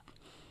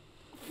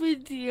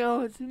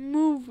videos,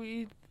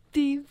 movies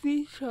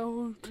TV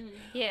shows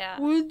Yeah.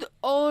 with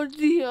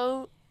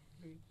audio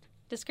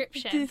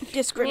Description.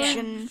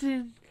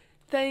 Description.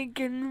 they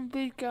can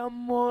become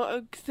more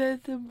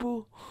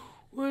accessible,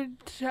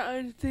 which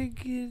I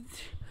think is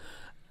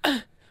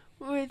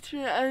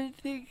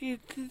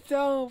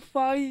so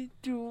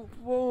vital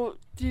for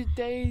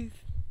today's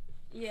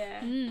Yeah.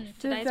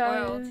 Today's Society.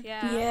 world.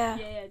 Yeah. Yeah.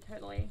 Yeah,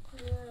 totally.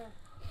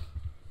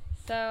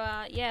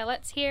 So yeah,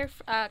 let's hear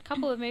a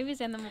couple of movies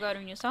and then we'll go to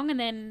a new song and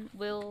then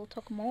we'll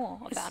talk more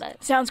about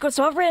it. Sounds good.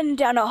 So I've written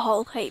down a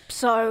whole heap.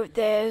 So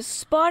there's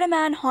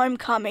Spider-Man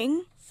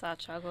Homecoming.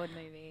 Such a good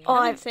movie. I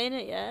I haven't seen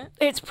it yet.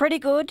 It's pretty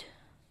good.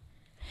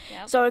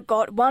 Yep. So it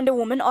got Wonder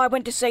Woman. I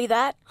went to see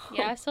that.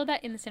 Yeah, I saw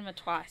that in the cinema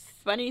twice.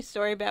 Funny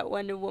story about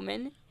Wonder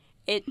Woman.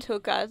 It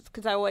took us,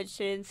 because I watched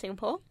it in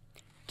Singapore,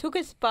 took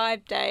us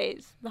 5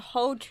 days, the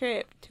whole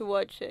trip, to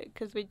watch it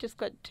because we just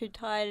got too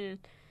tired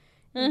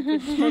and we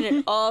turned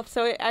it off.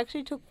 So it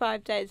actually took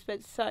 5 days,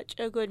 but such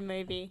a good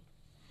movie.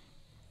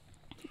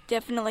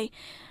 Definitely.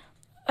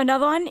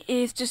 Another one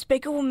is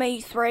Despicable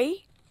Me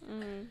 3.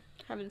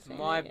 Haven't seen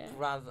My it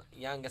yet.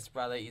 youngest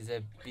brother is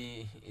a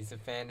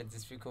fan of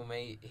Despicable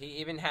Me. He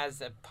even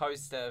has a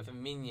poster of a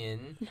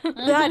minion.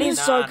 That is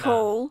so Banana.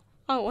 cool.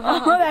 Oh, Oh, wow.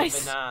 that A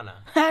is, banana.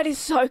 that is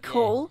so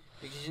cool.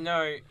 Because you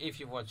know, if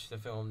you watch the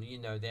film, you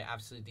know they're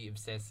absolutely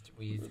obsessed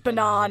with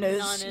Bananas.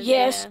 Bananas,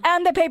 Yes. yeah.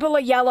 And the people are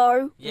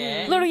yellow.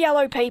 Yeah. Little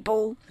yellow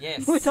people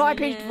Yes. with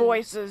high-pitched Yeah.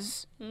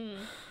 voices.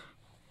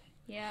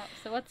 Yeah.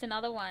 So what's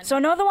another one? So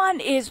another one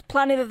is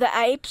Planet of the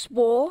Apes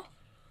War.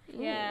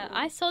 Yeah,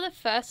 I saw the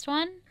first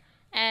one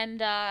and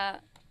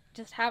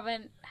just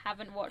haven't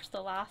watched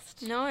the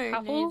last No,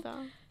 couple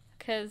neither.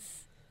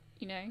 because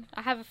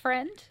I have a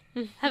friend.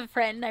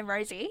 Named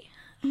Rosie.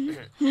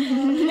 Cough,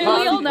 We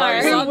all know.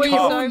 Rosie, Love you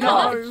cough, so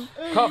cough.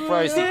 much. Cough,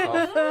 Rosie,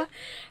 cough.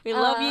 We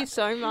love you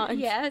so much.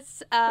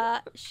 Yes,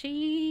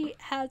 she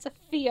has a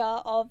fear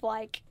of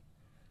like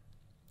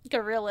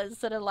gorillas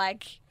that are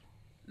like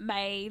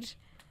made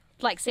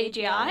like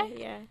CGI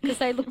Yeah. because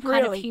they look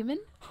kind of Really? human.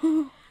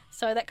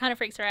 So that kind of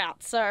freaks her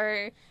out.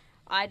 So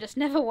I just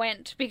never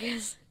went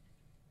because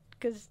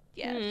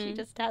she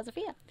just has a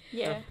fear.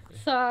 Yeah.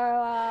 So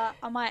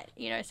I might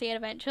see it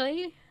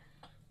eventually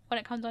when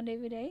it comes on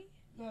DVD.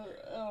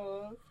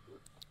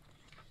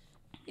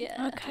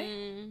 Yeah.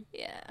 Okay.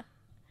 Yeah.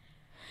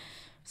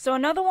 So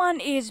another one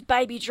is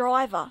Baby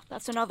Driver.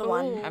 That's another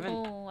one. Haven't-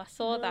 Oh, I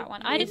saw that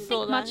one. I You didn't saw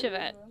think much that? of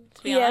it,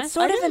 to be Yeah, it's honest.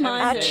 sort I of an didn't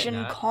mind it. action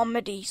No.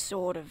 comedy,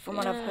 sort of, from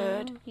what I've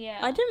heard. Yeah.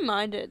 I didn't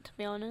mind it, to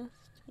be honest.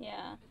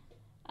 Yeah.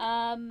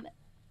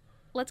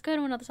 Let's go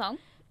to another song,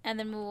 and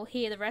then we'll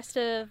hear the rest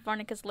of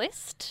Veronica's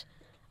list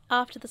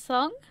after the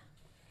song,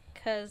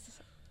 because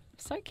I'm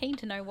so keen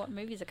to know what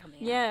movies are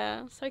coming out.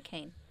 Yeah. So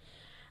keen.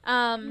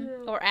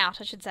 Or out,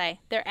 I should say.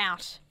 They're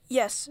out.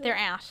 Yes. They're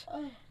out.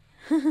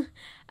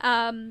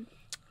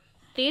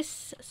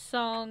 This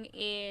song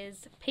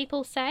is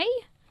People Say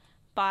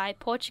by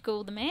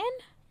Portugal the Man,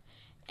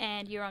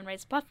 and you're on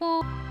Raise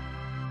Platform.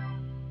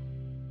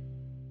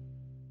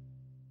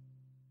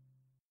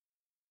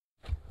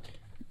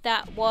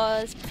 That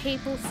was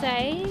People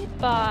Say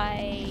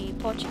by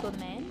Portugal the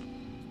Man.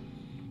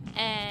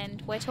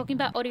 And we're talking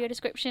about audio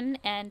description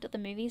and the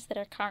movies that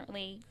are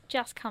currently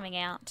just coming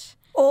out.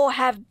 Or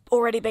have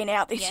already been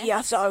out this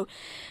Yes. year.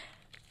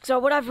 So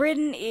what I've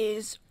written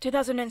is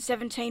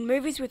 2017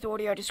 movies with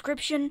audio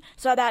description.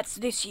 So that's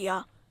this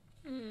year.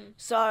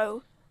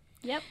 So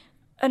Yep.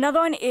 another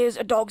one is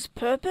A Dog's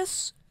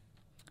Purpose.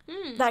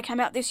 That came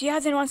out this year.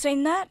 Has anyone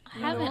seen that? I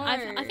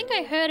haven't. I think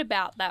I heard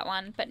about that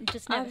one, but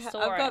just never I've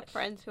saw got it.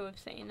 friends who have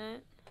seen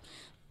it.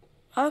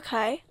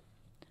 Okay.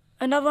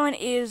 Another one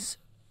is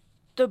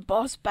The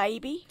Boss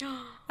Baby.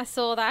 I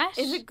saw that.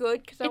 Is it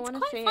good? Because I It's want to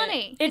quite see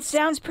funny. It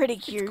sounds pretty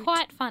cute. It's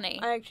quite funny.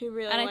 it. I actually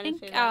really And want I to see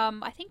think that.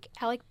 I think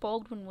Alec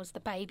Baldwin was the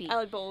baby.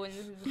 Alec Baldwin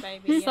is the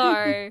baby. Yeah.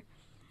 So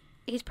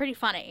he's pretty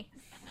funny.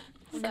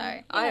 So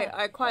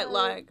I quite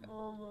like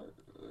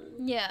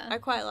yeah. I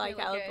quite like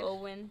really Alec good.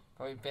 Baldwin.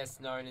 Probably best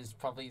known as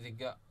probably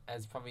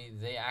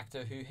the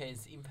actor who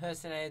has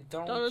impersonated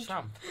Donald Donald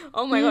Trump.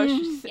 Oh my gosh,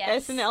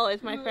 Yes. SNL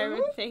is my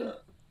favorite thing.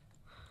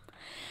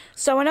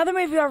 So another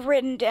movie I've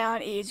written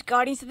down is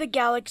Guardians of the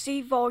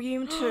Galaxy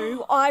Volume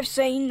 2. I've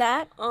seen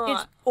that. Oh,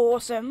 It's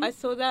awesome. I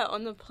saw that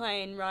on the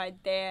plane ride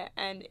there,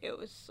 and it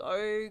was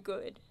so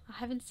good. I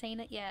haven't seen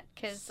it yet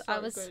because So I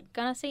was good.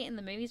 gonna see it in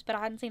the movies, but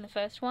I hadn't seen the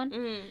first one.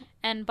 Mm.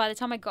 And by the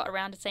time I got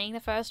around to seeing the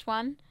first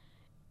one,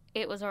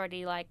 it was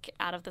already like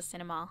out of the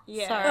cinema.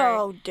 Yeah. So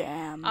Oh,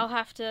 damn. I'll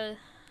have to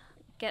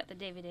get the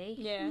DVD.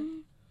 Yeah.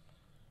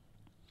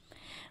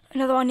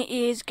 Another one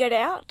is Get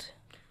Out.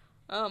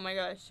 Oh my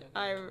gosh,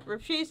 I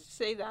refuse to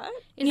see that.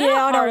 Is that a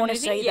Yeah, I don't horror want to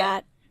movie? see Yeah.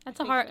 that. That's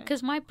a think horror so.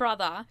 because my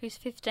brother, who's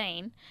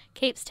 15,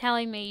 keeps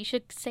telling me you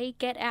should see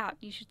Get Out.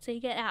 You should see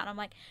Get Out. And I'm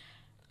like,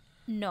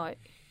 no,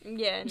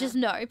 Yeah. just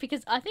no,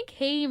 because I think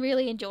he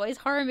really enjoys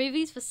horror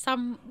movies for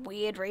some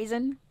weird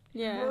reason.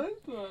 Yeah.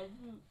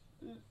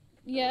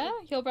 Yeah,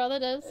 your brother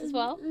does as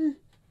well.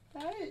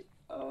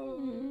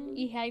 Oh.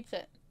 He hates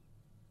it.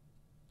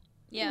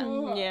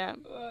 Yeah. Yeah.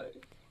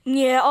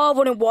 Yeah, I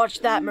wouldn't watch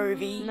that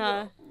movie.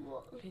 No.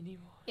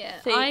 Yeah,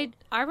 See-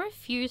 I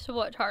refuse to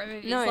watch horror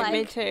movies. No, like,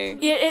 me too.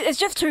 Yeah, it's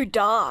just too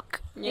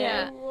dark.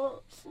 Yeah.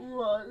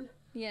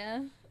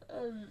 Yeah,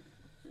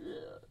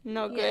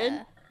 Not yeah,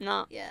 good.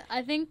 No. yeah.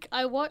 I think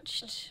I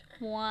watched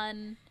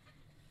one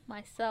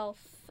myself.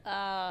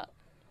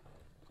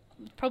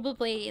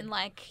 Probably in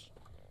like,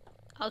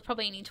 I was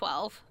probably only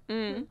 12.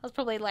 Mm. I was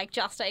probably like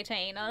just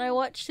 18, and I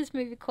watched this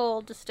movie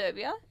called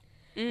Disturbia,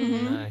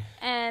 No.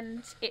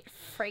 and it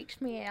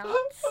freaked me out.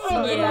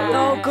 So Yeah. bad.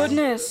 Oh,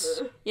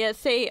 goodness. Yeah,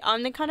 see,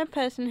 I'm the kind of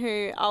person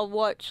who I'll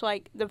watch,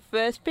 like, the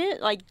first bit,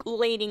 like,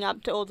 leading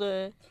up to all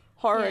the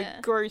horror,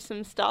 Yeah.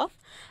 gruesome stuff,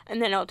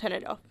 and then I'll turn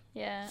it off.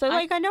 Yeah. So,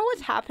 like, I know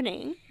what's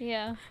happening,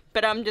 yeah.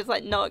 but I'm just,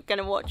 like, not going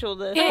to watch all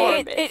the horror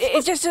It, bits.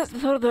 it's just a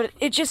sort of,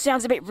 it just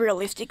sounds a bit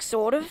realistic,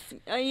 sort of.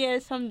 Yeah,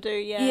 some do,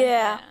 yeah.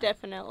 Yeah.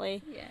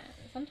 Definitely. Yeah.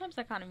 Sometimes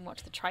I can't even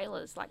watch the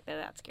trailers. Like they're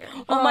that scary.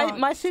 Oh, Oh.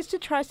 my sister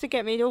tries to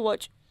get me to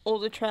watch all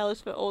the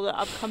trailers for all the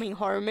upcoming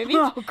horror movies.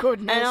 Oh,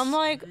 goodness. And I'm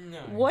like, No.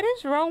 what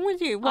is wrong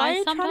with you? Why I are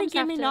you trying to sometimes give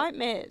have me to-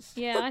 nightmares?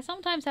 Yeah. I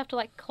sometimes have to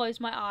like close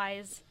my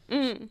eyes,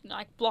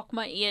 like block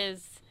my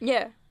ears,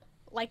 Yeah.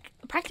 like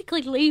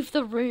practically leave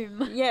the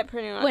room Yeah,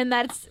 pretty much.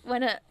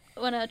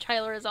 when a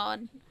trailer is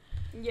on.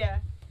 yeah.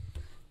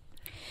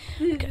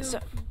 Okay, so,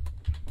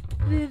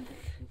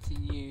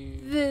 Continue.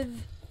 This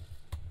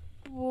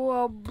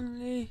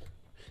probably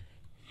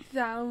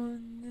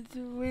sounds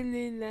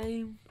really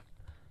lame,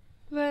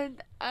 but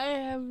I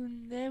have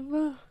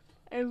never,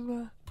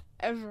 ever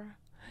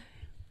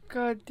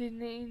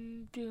gotten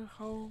into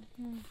horror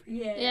movies.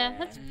 Yeah,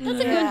 that's a Yeah.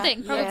 good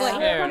thing, probably. Yeah.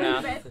 Fair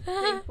enough.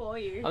 thing for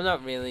you. I'm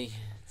not really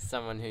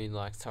someone who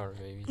likes horror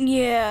movies.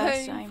 yeah,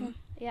 Same. same.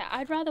 Yeah,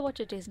 I'd rather watch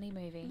a Disney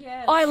movie.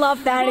 Yeah. I love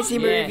fantasy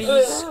Yes.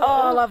 movies. Oh,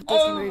 I love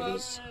Disney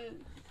movies.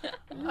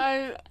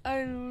 I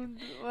would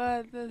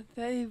rather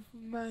save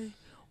my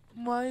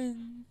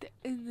mind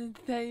and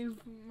save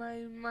my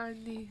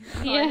money.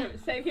 Yeah,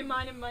 Save your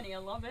mind and money. I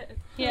love it.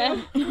 yeah.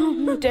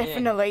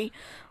 Definitely.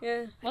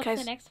 Yeah. What's Okay,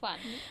 the next one?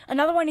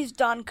 Another one is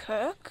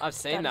Dunkirk. I've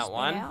seen That has that been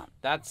one. out.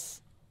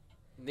 That's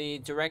the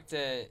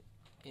director,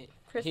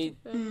 Christopher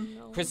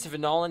Nolan. Christopher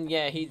Nolan.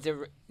 Yeah, he's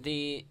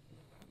the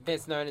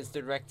best known as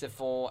director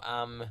for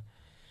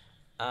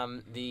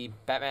the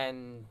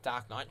Batman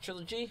Dark Knight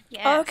trilogy.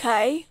 Yes.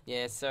 Okay.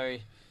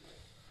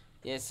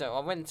 So I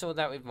went and saw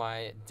that with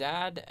my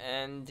dad,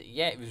 and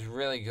yeah, it was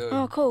really good.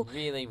 Oh, cool.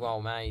 Really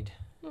well made.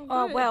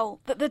 Oh, well.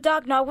 The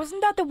Dark Knight,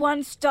 wasn't that the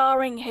one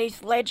starring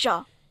Heath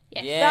Ledger?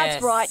 Yes.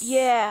 That's right,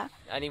 yeah.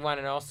 And he won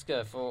an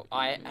Oscar for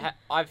I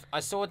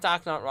saw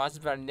Dark Knight Rises,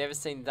 but I've never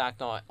seen Dark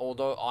Knight,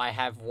 although I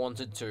have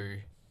wanted to.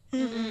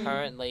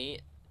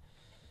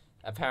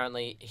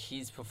 Apparently,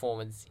 his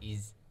performance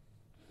is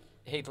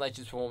Heath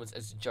Ledger's performance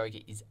as Joker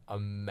is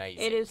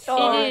amazing. It is Oh,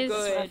 so It is.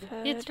 good. I've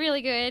heard. It's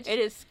really good. It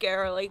is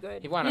scarily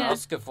good. He won an Yeah.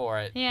 Oscar for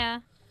it. Yeah.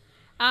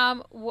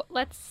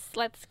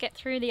 Let's get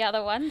through the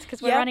other ones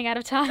because we're Yep. running out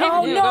of time.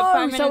 Oh, We've got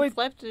 5 no, so minutes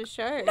we've- left of the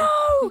show. No!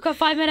 We've got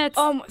 5 minutes.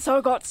 So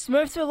we've got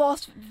Smurfs the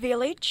Lost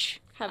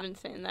Village. Haven't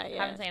seen that yet.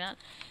 Haven't seen it.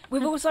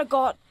 We've also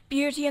got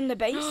Beauty and the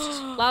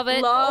Beast. Love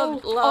it.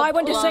 Love, love. I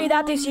went to see love.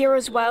 that this year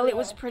as well. It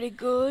was pretty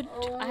good.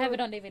 I have it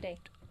on DVD.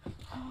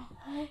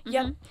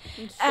 Yep.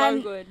 It's so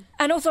and- good.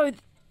 And also,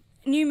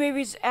 new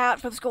movies out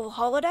for the school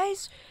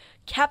holidays.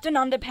 Captain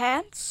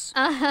Underpants.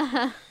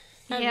 Haven't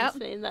Yep.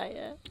 seen that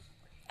yet.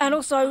 And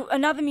also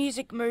another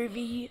music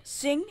movie,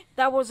 Sing.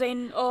 That was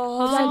in Oh,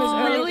 that was that's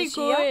earlier really this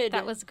year. good.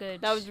 That was good.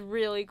 That was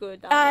really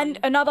good. That And one.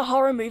 another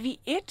horror movie,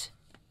 It.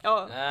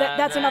 Oh,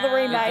 that's another the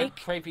remake.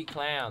 Creepy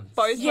clowns.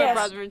 both Yes. my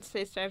brother and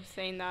sister have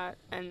seen that,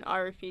 and I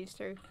refuse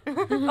to.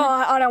 Oh,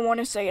 I don't want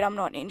to see it. I'm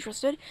not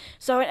interested.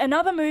 So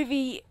another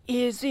movie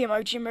is the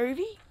Emoji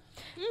Movie.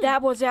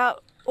 That was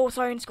out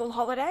also in school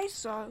holidays.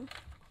 So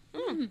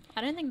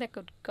I don't think that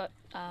got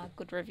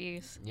good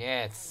reviews.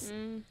 Yeah, it's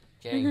Mm.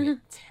 getting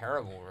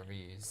terrible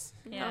reviews.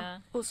 Yeah.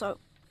 also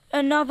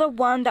another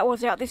one that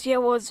was out this year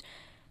was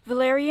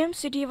Valerium,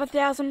 City of a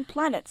Thousand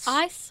Planets.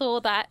 I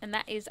saw that, and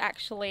that is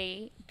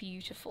actually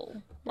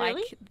beautiful. Really?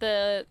 Like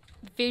the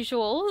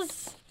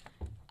visuals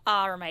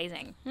are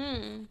amazing.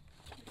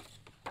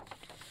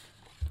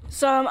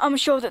 So I'm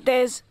sure that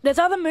there's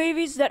other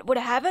movies that would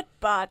have it,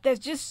 but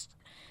there's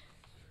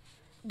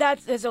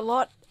a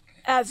lot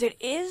as it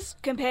is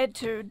compared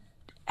to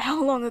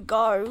how long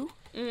ago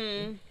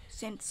Mm.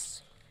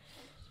 since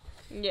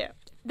Yeah.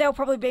 there'll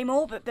probably be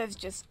more, but there's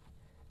just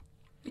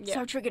it's Yeah.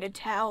 so tricky to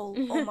tell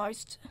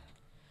almost.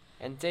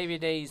 And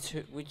DVDs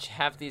which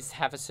have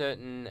a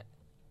certain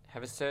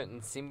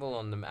symbol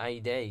on them,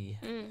 AD.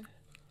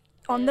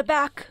 On the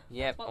back.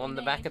 Yep, What on we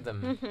the back need. of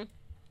them.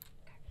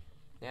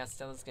 Now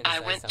Stella's gonna I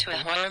say went to a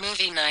something. horror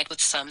movie night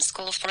with some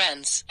school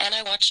friends, and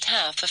I watched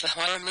half of a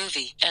horror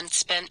movie and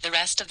spent the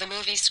rest of the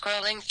movie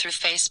scrolling through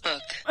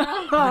Facebook.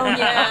 Oh,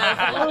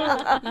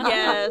 Yes.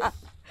 Yes.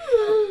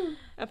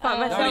 I find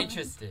Not myself.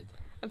 interested.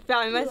 I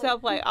found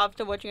myself like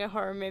after watching a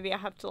horror movie, I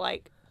have to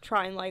like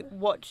try and like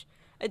watch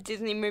a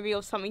Disney movie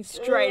or something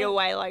straight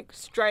away, like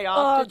straight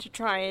after, to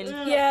try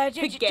and Yeah,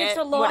 forget just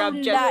a what lot I've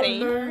in just that seen.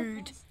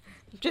 mood.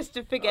 just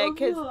to forget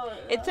because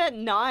it's at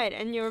night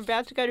and you're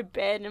about to go to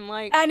bed and I'm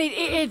like, And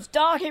it's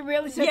dark. It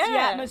really sets the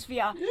Yeah.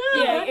 atmosphere.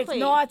 exactly. It's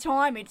night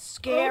time. It's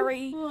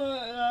scary.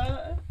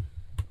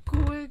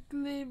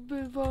 Quickly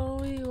before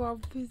we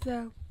wrap this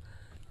up,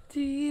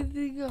 do you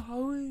think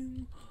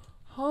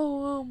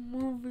horror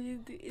movies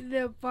in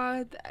a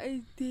bad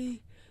idea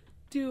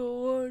to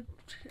watch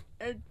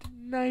at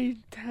night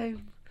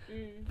time?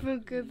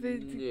 Because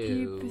it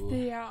keeps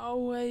you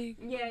awake.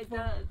 yeah, it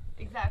does.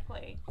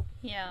 Exactly.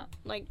 Yeah.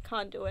 Like,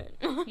 can't do it.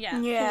 Yeah.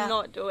 Yeah.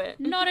 Cannot do it.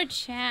 Not a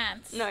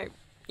chance. No.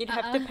 You'd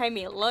have to pay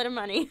me a lot of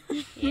money.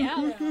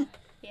 Yeah.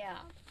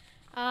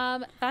 Yeah.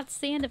 That's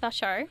the end of our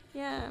show,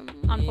 yeah.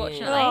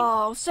 unfortunately.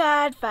 Oh,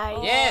 sad face.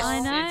 Yes, I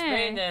know.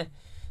 it's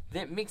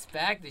been a mixed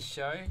bag, this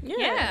show.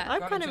 Yeah. I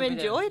Got kind of into a bit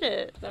of- enjoyed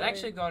it. It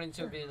actually got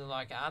into a bit of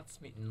like art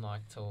smitten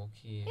like talk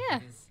here. Yeah.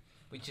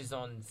 Which is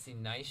on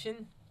Sin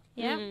Nation.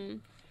 Yeah. Mm.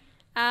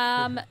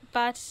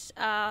 But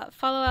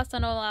follow us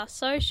on all our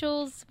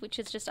socials, which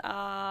is just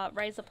our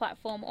Razor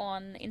platform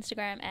on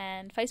Instagram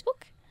and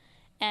Facebook,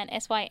 and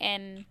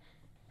SYN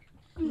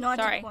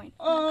 90 Sorry. point.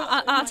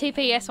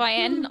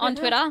 RTPSYN on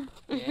Twitter.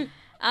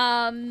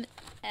 Yeah.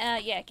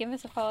 Yeah, give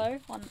us a follow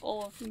on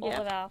all of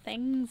Yeah. our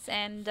things,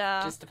 and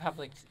Just a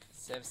public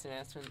service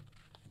announcement.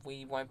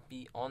 We won't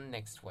be on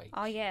next week.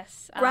 oh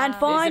yes, Grand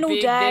final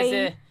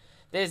day.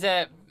 There's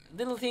a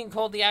little thing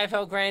called the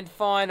AFL Grand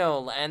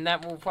Final, and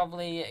that will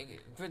probably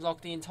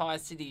gridlock the entire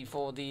city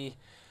for the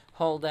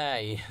whole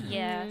day.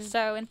 Yeah.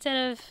 So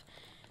instead of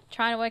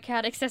trying to work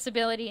out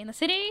accessibility in the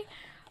city,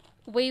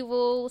 we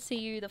will see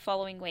you the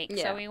following week.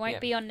 Yeah. So we won't Yeah.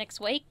 be on next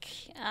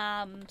week.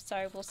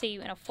 So we'll see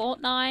you in a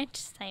fortnight,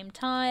 same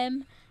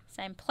time,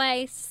 same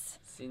place.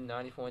 Sin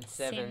 90.7.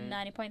 Sin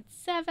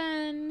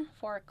 90.7,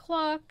 4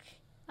 o'clock.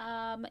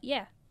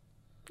 Yeah.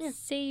 Yeah.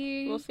 See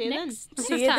you We'll see you then. next See you time.